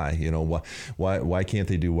asking why. Why can't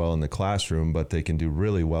they do well in the classroom, but they can do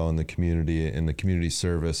really well in the community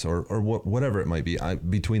service, or whatever it might be,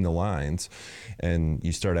 between the lines. And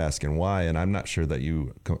you start asking why, and I'm not sure that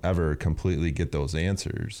you ever completely get those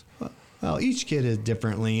answers. Well, each kid is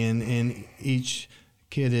differently, and each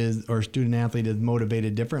kid or student athlete is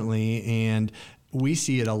motivated differently. And we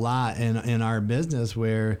see it a lot in our business,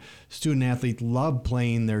 where student athletes love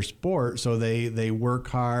playing their sport, so they work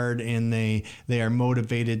hard and they are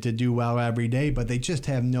motivated to do well every day, but they just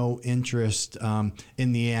have no interest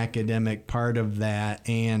in the academic part of that.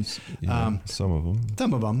 And some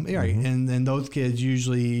of them, right? Mm-hmm. And those kids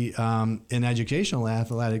usually in educational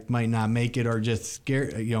athletics might not make it, or just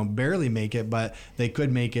barely make it, but they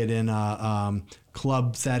could make it in a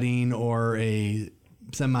club setting or a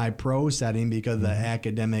semi-pro setting, because the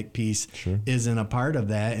academic piece isn't a part of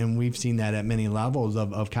that. And we've seen that at many levels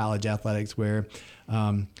of college athletics, where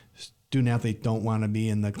student athletes don't want to be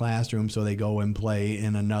in the classroom, so they go and play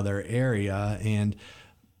in another area. And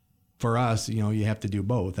for us, you have to do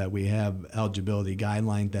both. That we have eligibility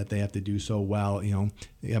guidelines that they have to do so well. You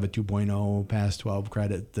have a 2.0 pass 12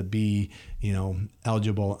 credit to be,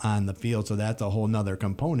 eligible on the field. So that's a whole nother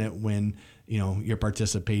component when, you're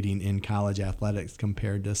participating in college athletics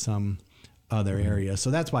compared to some other areas.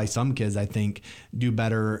 So that's why some kids, I think, do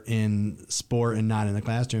better in sport and not in the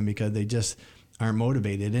classroom, because they just aren't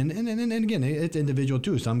motivated. And again, it's individual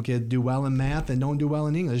too. Some kids do well in math and don't do well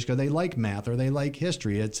in English because they like math or they like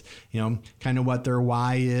history. It's, kind of what their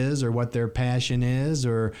why is, or what their passion is,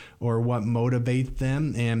 or what motivates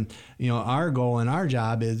them. And, our goal and our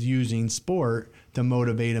job is using sport to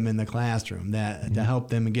motivate them in the classroom, to help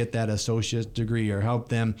them get that associate's degree, or help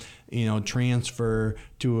them, transfer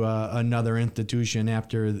to another institution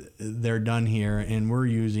after they're done here. And we're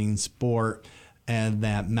using sport as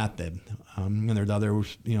that method. And there's other,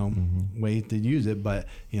 ways to use it, but,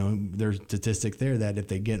 there's statistics there that if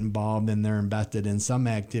they get involved and they're invested in some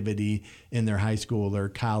activity in their high school or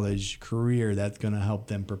college career, that's going to help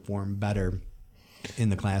them perform better in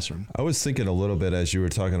the classroom. I was thinking a little bit as you were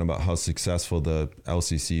talking about how successful the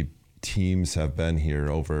LCC teams have been here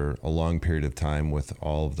over a long period of time, with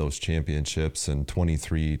all of those championships and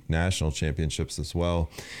 23 national championships as well.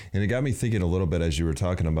 And it got me thinking a little bit as you were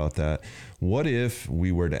talking about that. What if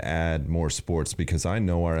we were to add more sports? Because I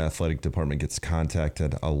know our athletic department gets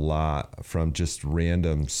contacted a lot from just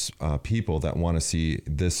random people that want to see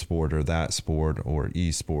this sport or that sport or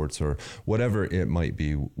esports or whatever it might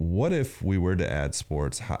be. What if we were to add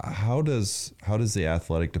sports? How does the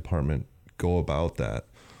athletic department go about that?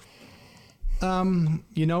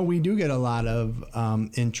 We do get a lot of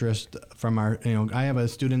interest from our, I have a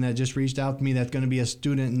student that just reached out to me that's going to be a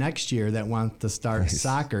student next year that wants to start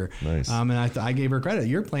soccer. Nice. And I gave her credit.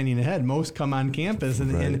 You're planning ahead. Most come on campus,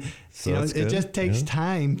 and So it just takes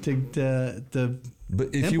time to But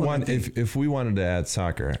if we wanted to add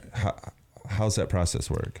soccer, how's that process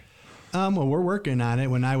work? Well, we're working on it.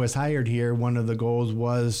 When I was hired here, one of the goals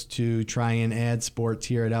was to try and add sports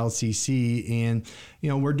here at LCC. And,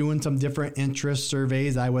 we're doing some different interest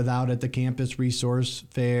surveys. I was out at the campus resource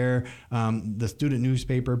fair. The student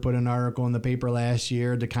newspaper put an article in the paper last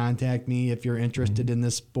year to contact me if you're interested in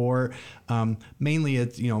this sport. Mainly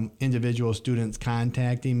it's, individual students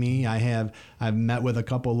contacting me. I've met with a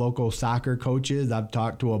couple local soccer coaches. I've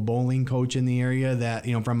talked to a bowling coach in the area that,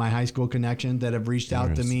 from my high school connections that have reached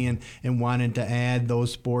out to me and wanted to add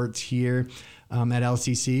those sports here at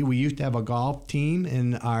LCC. We used to have a golf team,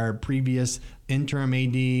 and our previous interim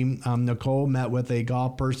AD, Nicole, met with a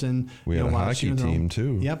golf person. We had a hockey team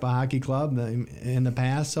too. Yep, a hockey club in the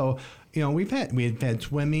past. So, we've had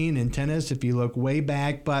swimming and tennis if you look way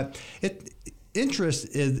back, but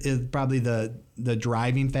interest is probably the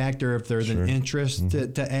driving factor if there's an interest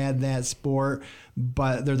to add that sport.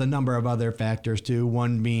 But there's a number of other factors too,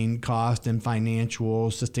 one being cost and financial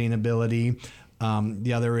sustainability.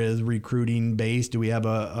 The other is recruiting based. Do we have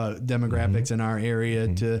a demographics in our area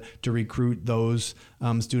to recruit those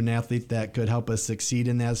student athletes that could help us succeed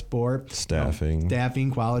in that sport?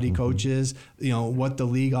 Staffing, quality coaches, what the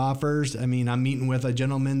league offers. I mean, I'm meeting with a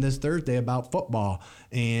gentleman this Thursday about football.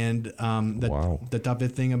 And the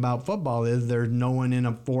toughest thing about football is there's no one in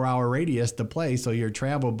a 4-hour radius to play. So your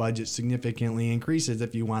travel budget significantly increases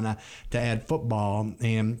if you want to add football.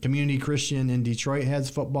 And Community Christian in Detroit has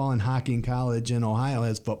football, and Hocking College in Ohio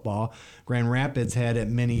has football. Grand Rapids had it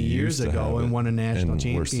many years ago and won a national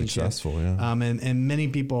championship. We're successful, yeah. And many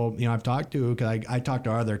people, I've talked to, because I talk to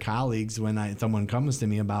our other colleagues when someone comes to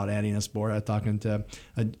me about adding a sport. I was talking to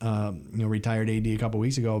a retired AD a couple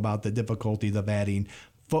weeks ago about the difficulties of adding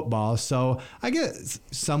football. So I get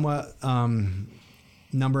somewhat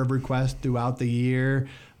number of requests throughout the year.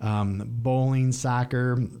 Bowling,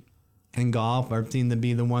 soccer, and golf are seem to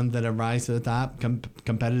be the ones that have rise to the top.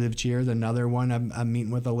 Competitive cheer is another one I'm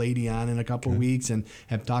meeting with a lady on in a couple weeks, and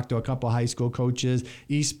have talked to a couple high school coaches.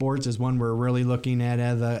 Esports is one we're really looking at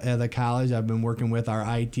as a college. I've been working with our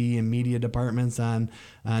IT and media departments on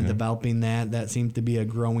developing that. That seems to be a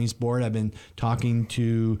growing sport. I've been talking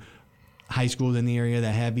to high schools in the area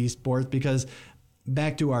that have esports, because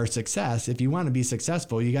back to our success, if you want to be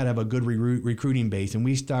successful, you got to have a good recruiting base. And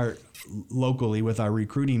we start locally with our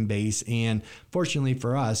recruiting base. And fortunately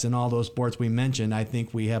for us, in all those sports we mentioned, I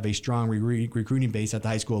think we have a strong recruiting base at the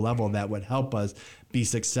high school level that would help us be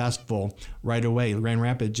successful right away. Grand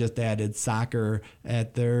Rapids just added soccer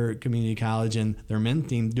at their community college, and their men's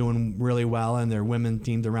team's doing really well, and their women's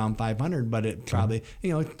team's around 500. But it probably,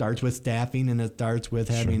 it starts with staffing, and it starts with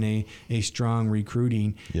having a strong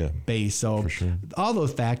recruiting base. So all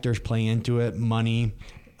those factors play into it: money,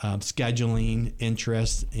 scheduling,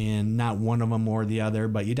 interest, and not one of them or the other,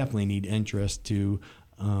 but you definitely need interest to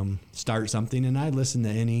start something. And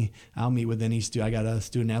I'll meet with any student. I got a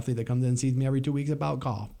student athlete that comes in and sees me every 2 weeks about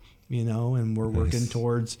golf, and we're working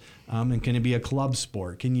towards, and can it be a club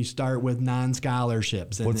sport? Can you start with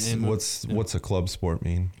non-scholarships? What's a club sport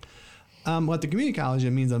mean? At the community college,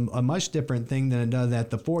 it means a much different thing than it does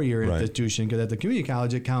at the four-year institution, because at the community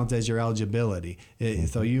college, it counts as your eligibility.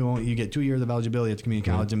 So you get 2 years of eligibility at the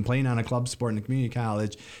community college, and playing on a club sport in the community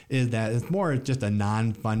college it's more just a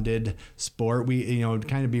non-funded sport. We,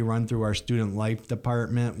 kind of be run through our student life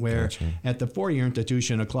department, where at the four-year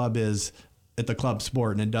institution, a club is at the club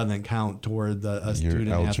sport, and it doesn't count toward a student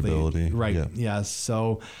eligibility. Athlete. Right. Yeah. Yes.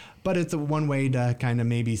 So, but it's one way to kind of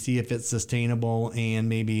maybe see if it's sustainable, and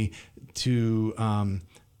maybe to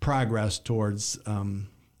progress towards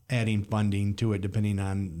adding funding to it, depending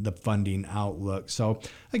on the funding outlook. So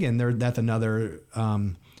again, that's another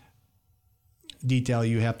detail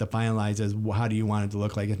you have to finalize, is how do you want it to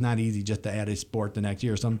look like. It's not easy just to add a sport the next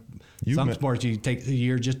year. Some sports you take a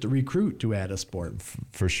year just to recruit to add a sport.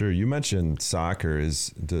 For sure. You mentioned soccer.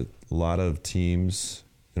 A lot of teams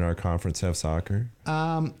in our conference have soccer?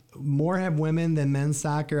 More have women than men's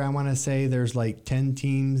soccer. I want to say there's like 10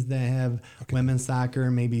 teams that have women's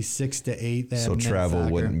soccer, maybe 6 to 8 that have men's soccer. So travel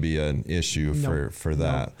wouldn't be an issue for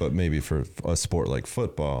that, but maybe for a sport like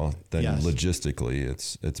football, then logistically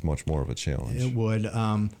it's much more of a challenge. It would.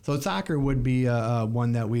 So soccer would be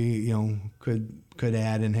one that we could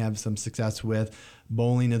add and have some success with.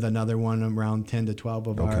 Bowling is another one, around 10 to 12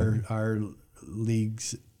 of our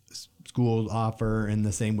leagues. Schools offer, and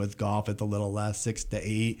the same with golf. It's a little less, 6 to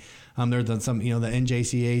 8. There's some, the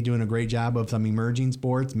NJCA doing a great job of some emerging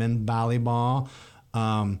sports, men's volleyball.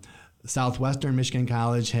 Southwestern Michigan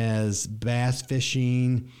College has bass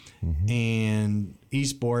fishing and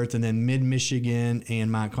esports, and then Mid Michigan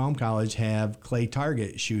and Montcalm College have clay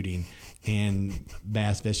target shooting and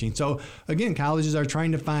bass fishing. So again, colleges are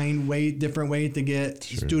trying to find different ways to get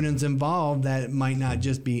students involved that might not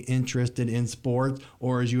just be interested in sports,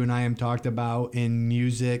 or as you and I have talked about, in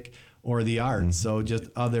music or the arts. So just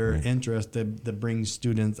other interests that bring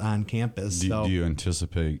students on campus. Do you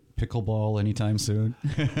anticipate pickleball anytime soon?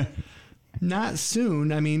 Not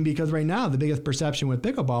soon. I mean, because right now the biggest perception with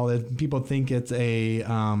pickleball is people think it's a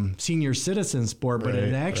senior citizen sport, but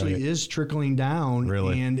it actually is trickling down.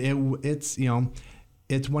 Really? And it's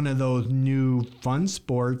it's one of those new fun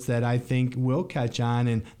sports that I think will catch on,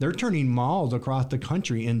 and they're turning malls across the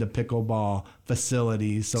country into pickleball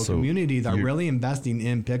facilities. So communities are really investing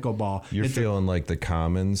in pickleball. You're feeling like the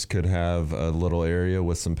Commons could have a little area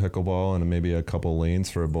with some pickleball and maybe a couple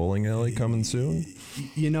lanes for a bowling alley coming soon?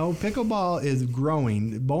 Pickleball is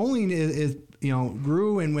growing. Bowling is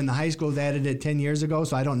grew, and when the high schools added it 10 years ago,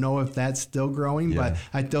 so I don't know if that's still growing, but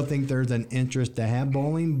I still think there's an interest to have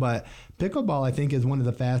bowling. But pickleball, I think, is one of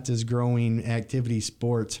the fastest growing activity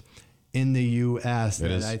sports in the U.S.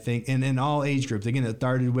 I think, and in all age groups. Again, it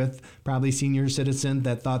started with probably senior citizens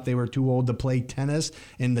that thought they were too old to play tennis,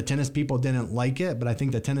 and the tennis people didn't like it, but I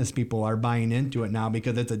think the tennis people are buying into it now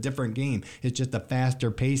because it's a different game. It's just a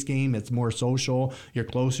faster paced game. It's more social. You're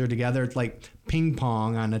closer together. It's like ping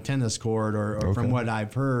pong on a tennis court, or from what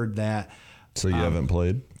I've heard that. So you haven't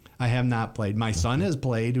played? I have not played. My son has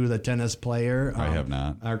played, who's a tennis player. I have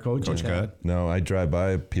not. Our coach Cut? No, I drive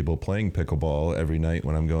by people playing pickleball every night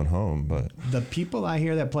when I'm going home. But the people I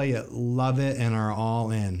hear that play it love it and are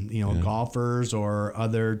all in. Golfers or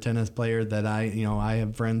other tennis players that I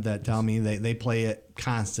have friends that tell me they play it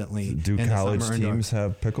constantly. Do college teams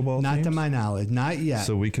have pickleball Not teams? to my knowledge, not yet.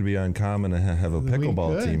 So we could be uncommon and have a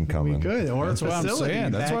pickleball team coming. We could, or that's what I'm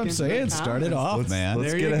saying. That's what I'm saying. Start it off, man.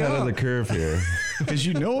 Let's get ahead of the curve here. Because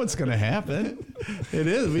you know what's going to happen. It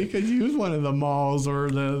is. We could use one of the malls or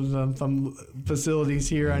some facilities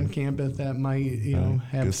here on campus that might,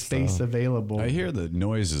 have space available. I hear the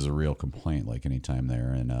noise is a real complaint, like anytime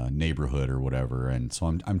they're in a neighborhood or whatever. And so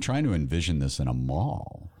I'm trying to envision this in a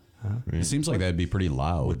mall. It seems like that'd be pretty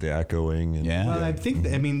loud with the echoing. And, Well, I think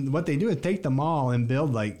what they do is take the mall and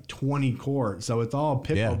build like 20 courts, so it's all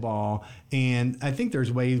pickleball. And I think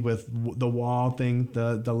there's ways with the wall thing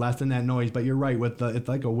to lessen that noise. But you're right, it's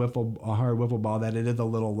like a hard wiffle ball, that it is a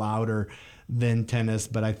little louder than tennis.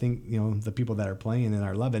 But I think the people that are playing it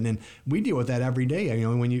are loving, and we deal with that every day.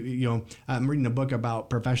 When I'm reading a book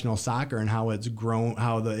about professional soccer and how it's grown,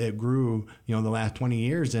 it grew the last 20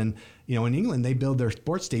 years, and in England they build their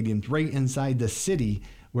sports stadiums right inside the city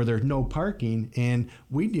where there's no parking, and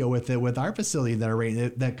we deal with it with our facility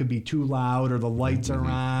that could be too loud, or the lights are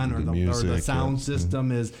on, or the sound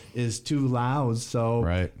system is too loud. So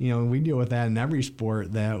we deal with that in every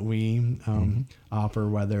sport that we offer,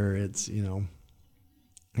 whether it's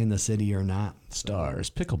in the city or not. Stars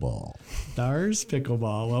pickleball.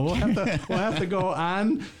 Well, we'll have to go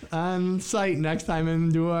on site next time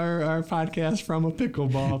and do our podcast from a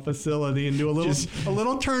pickleball facility and do a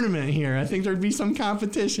little tournament here. I think there'd be some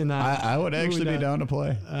competition. I would actually be down to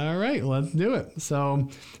play. All right, let's do it. So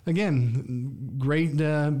again, great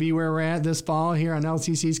to be where we're at this fall here on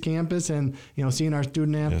LCC's campus, and seeing our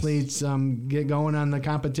student athletes get going on the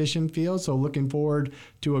competition field. So looking forward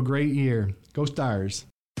to a great year. Go Stars.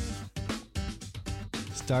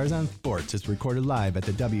 Stars on Sports is recorded live at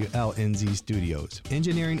the WLNZ studios.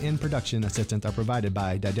 Engineering and production assistance are provided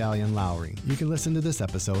by Didalian Lowry. You can listen to this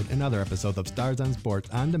episode and other episodes of Stars on Sports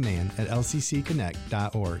on demand at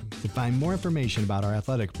lccconnect.org. To find more information about our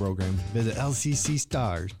athletic program, visit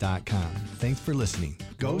lccstars.com. Thanks for listening.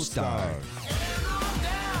 Go Stars!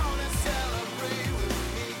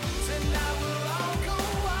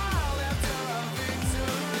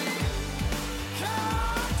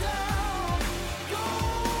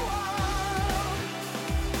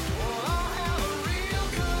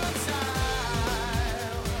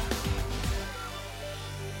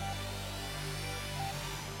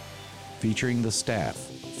 Featuring the staff,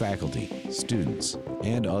 faculty, students,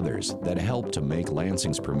 and others that help to make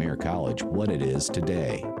Lansing's premier college what it is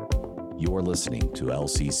today. You're listening to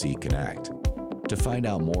LCC Connect. To find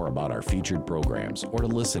out more about our featured programs or to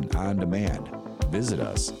listen on demand, visit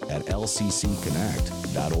us at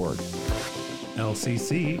lccconnect.org.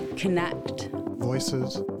 LCC Connect.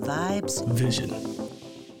 Voices. Vibes. Vision.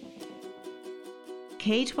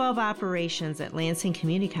 K-12 Operations at Lansing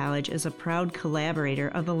Community College is a proud collaborator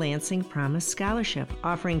of the Lansing Promise Scholarship,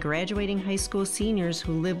 offering graduating high school seniors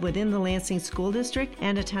who live within the Lansing School District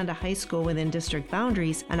and attend a high school within district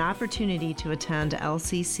boundaries an opportunity to attend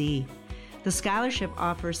LCC. The scholarship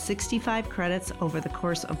offers 65 credits over the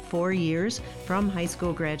course of 4 years from high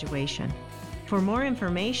school graduation. For more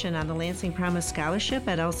information on the Lansing Promise Scholarship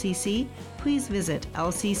at LCC, please visit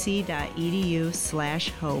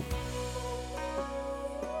lcc.edu/hope.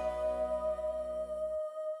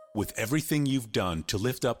 With everything you've done to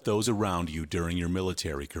lift up those around you during your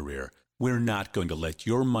military career, we're not going to let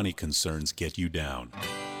your money concerns get you down.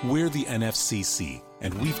 We're the NFCC,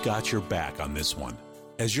 and we've got your back on this one.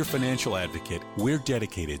 As your financial advocate, we're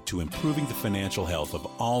dedicated to improving the financial health of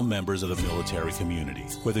all members of the military community.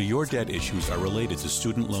 Whether your debt issues are related to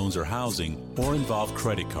student loans or housing, or involve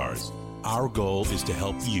credit cards, our goal is to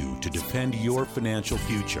help you to defend your financial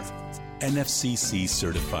future. NFCC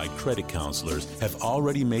certified credit counselors have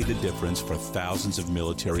already made a difference for thousands of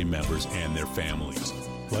military members and their families.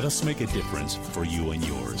 Let us make a difference for you and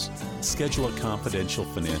yours. Schedule a confidential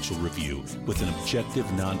financial review with an objective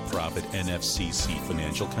nonprofit NFCC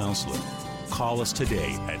financial counselor. Call us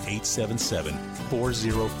today at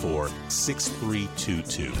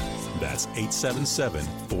 877-404-6322. That's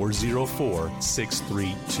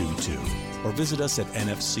 877-404-6322. Or visit us at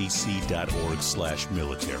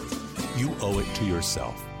nfcc.org/military. You owe it to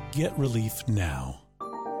yourself. Get relief now.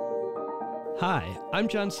 Hi, I'm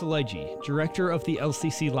John Saleji, Director of the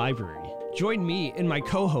LCC Library. Join me and my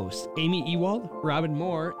co-hosts, Amy Ewald, Robin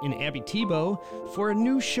Moore, and Abby Tebow, for a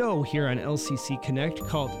new show here on LCC Connect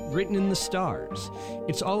called Written in the Stars.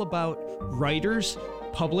 It's all about writers,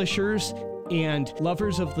 publishers, and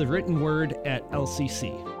lovers of the written word at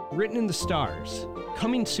LCC. Written in the Stars,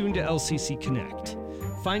 coming soon to LCC Connect.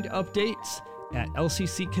 Find updates at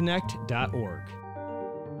lccconnect.org.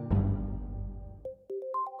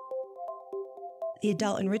 The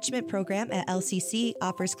Adult Enrichment Program at LCC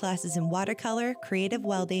offers classes in watercolor, creative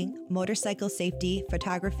welding, motorcycle safety,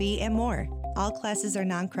 photography, and more. All classes are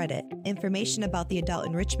non-credit. Information about the Adult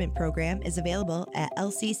Enrichment Program is available at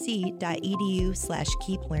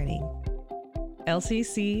lcc.edu/keeplearning.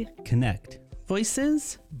 LCC Connect.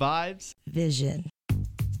 Voices, vibes, vision.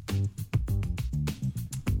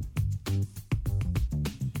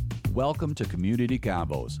 Welcome to Community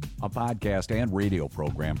Combos, a podcast and radio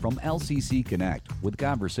program from LCC Connect with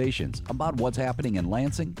conversations about what's happening in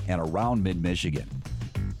Lansing and around mid-Michigan.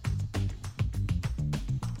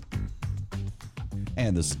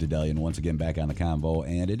 And this is Dedelian once again back on the convo,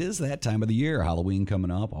 and it is that time of the year, Halloween coming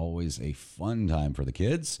up, always a fun time for the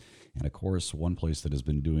kids. And of course, one place that has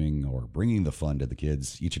been doing or bringing the fun to the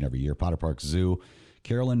kids each and every year, Potter Park Zoo.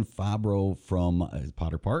 Carolyn Fabro from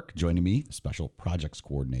Potter Park joining me, Special Projects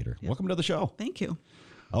Coordinator. Yep. Welcome to the show. Thank you.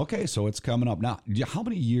 Okay, so it's coming up. Now, how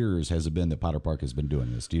many years has it been that Potter Park has been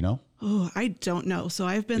doing this? Do you know? Oh, I don't know. So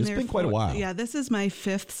I've been there. It's been quite a while. Yeah, this is my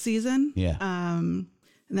 5th season. Yeah. And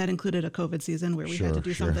that included a COVID season where we had to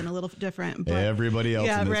do something a little different. But everybody else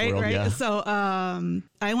in this world, yeah. So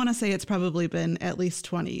I want to say it's probably been at least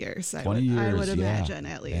 20 years. 20 years, I would imagine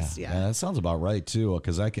at least, yeah. That sounds about right, too,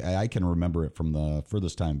 because I can remember it from the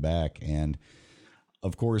furthest time back. And,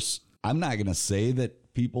 of course, I'm not going to say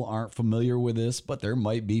that people aren't familiar with this, but there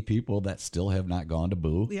might be people that still have not gone to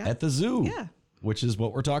Boo at the zoo, which is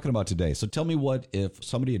what we're talking about today. So tell me what if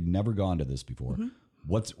somebody had never gone to this before. Mm-hmm.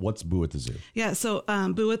 What's Boo at the Zoo? Yeah, so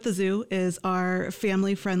Boo at the Zoo is our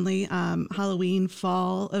family-friendly Halloween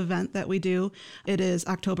fall event that we do. It is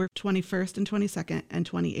October 21st and 22nd and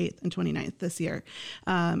 28th and 29th this year.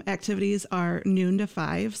 Activities are noon to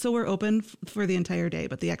 5, so we're open for the entire day,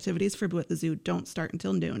 but the activities for Boo at the Zoo don't start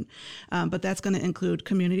until noon. But that's going to include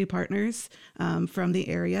community partners from the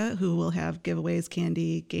area who will have giveaways,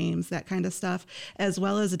 candy, games, that kind of stuff, as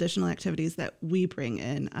well as additional activities that we bring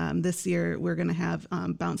in. This year, we're going to have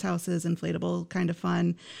bounce houses, inflatable kind of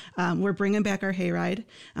fun. We're bringing back our hayride.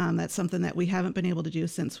 That's something that we haven't been able to do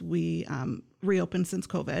since we reopened since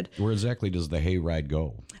COVID. Where exactly does the hayride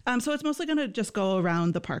go? So it's mostly going to just go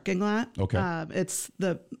around the parking lot. Okay. It's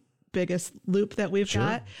the biggest loop that we've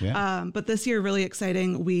got. Yeah. But this year, really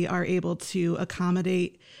exciting, we are able to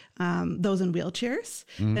accommodate those in wheelchairs.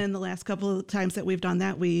 Mm-hmm. And the last couple of times that we've done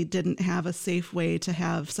that, we didn't have a safe way to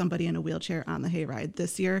have somebody in a wheelchair on the hayride.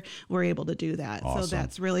 This year, we're able to do that. Awesome. So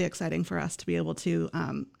that's really exciting for us to be able to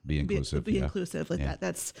be inclusive. Be inclusive with that.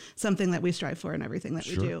 That's something that we strive for in everything that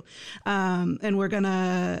we do. And we're going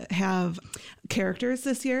to have characters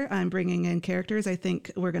this year. I'm bringing in characters. I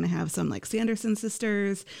think we're going to have some like Sanderson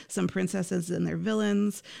sisters, some princesses and their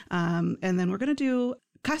villains. And then we're going to do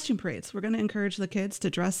costume parades. We're going to encourage the kids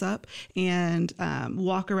to dress up and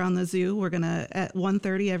walk around the zoo. We're going to, at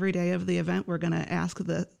 1:30 every day of the event, we're going to ask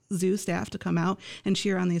the zoo staff to come out and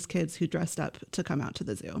cheer on these kids who dressed up to come out to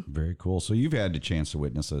the zoo. Very cool. So you've had the chance to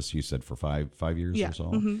witness this, you said, for five years or so.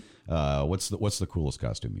 Mm-hmm. What's the coolest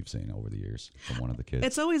costume you've seen over the years from one of the kids?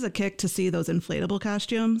 It's always a kick to see those inflatable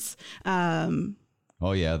costumes.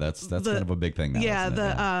 Oh yeah, that's kind of a big thing now. Yeah, isn't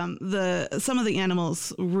it? some of the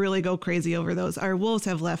animals really go crazy over those. Our wolves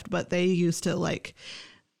have left, but they used to like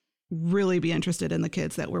really be interested in the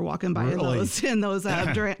kids that were walking by in those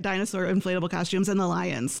dinosaur inflatable costumes, and the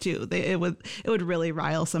lions too. It would really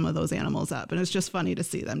rile some of those animals up, and it's just funny to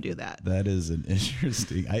see them do that. That is an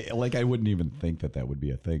interesting. I wouldn't even think that would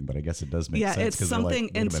be a thing, but I guess it does make sense. Yeah, it's something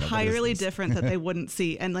entirely different that they wouldn't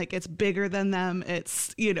see, and like it's bigger than them.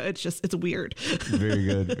 It's it's weird. Very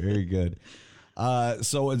good, very good.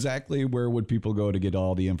 So exactly where would people go to get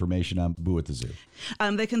all the information on Boo at the Zoo?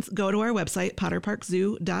 They can go to our website,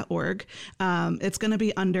 potterparkzoo.org. It's going to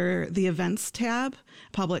be under the events tab,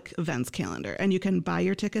 public events calendar. And you can buy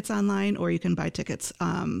your tickets online, or you can buy tickets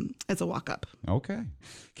as a walk-up. Okay.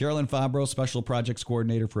 Carolyn Fabro, Special Projects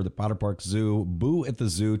Coordinator for the Potter Park Zoo. Boo at the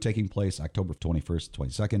Zoo, taking place October 21st,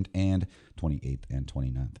 22nd, and 28th and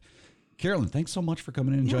 29th. Carolyn, thanks so much for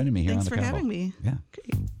coming in and joining me here on the Thanks for Convo. having me. Yeah.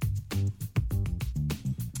 Great.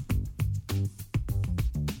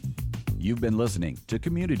 You've been listening to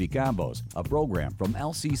Community Combos, a program from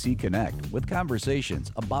LCC Connect with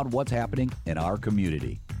conversations about what's happening in our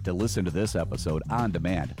community. To listen to this episode on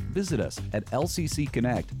demand, visit us at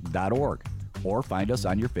lccconnect.org or find us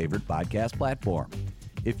on your favorite podcast platform.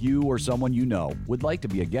 If you or someone you know would like to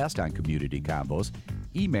be a guest on Community Combos,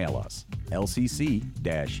 email us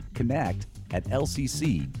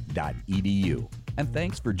lcc-connect@lcc.edu. And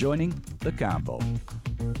thanks for joining The Convo.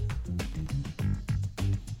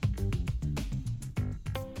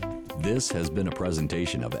 This has been a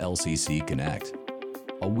presentation of LCC Connect,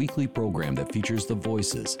 a weekly program that features the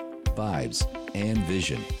voices, vibes, and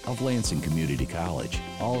vision of Lansing Community College.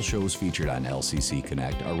 All shows featured on LCC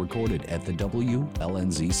Connect are recorded at the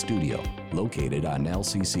WLNZ studio, located on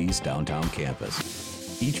LCC's downtown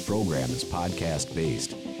campus. Each program is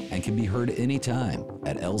podcast-based and can be heard anytime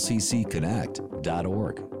at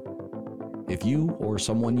lccconnect.org. If you or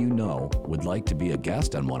someone you know would like to be a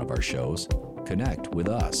guest on one of our shows, connect with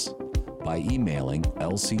us by emailing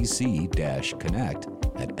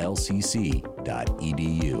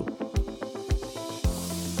lcc-connect@lcc.edu.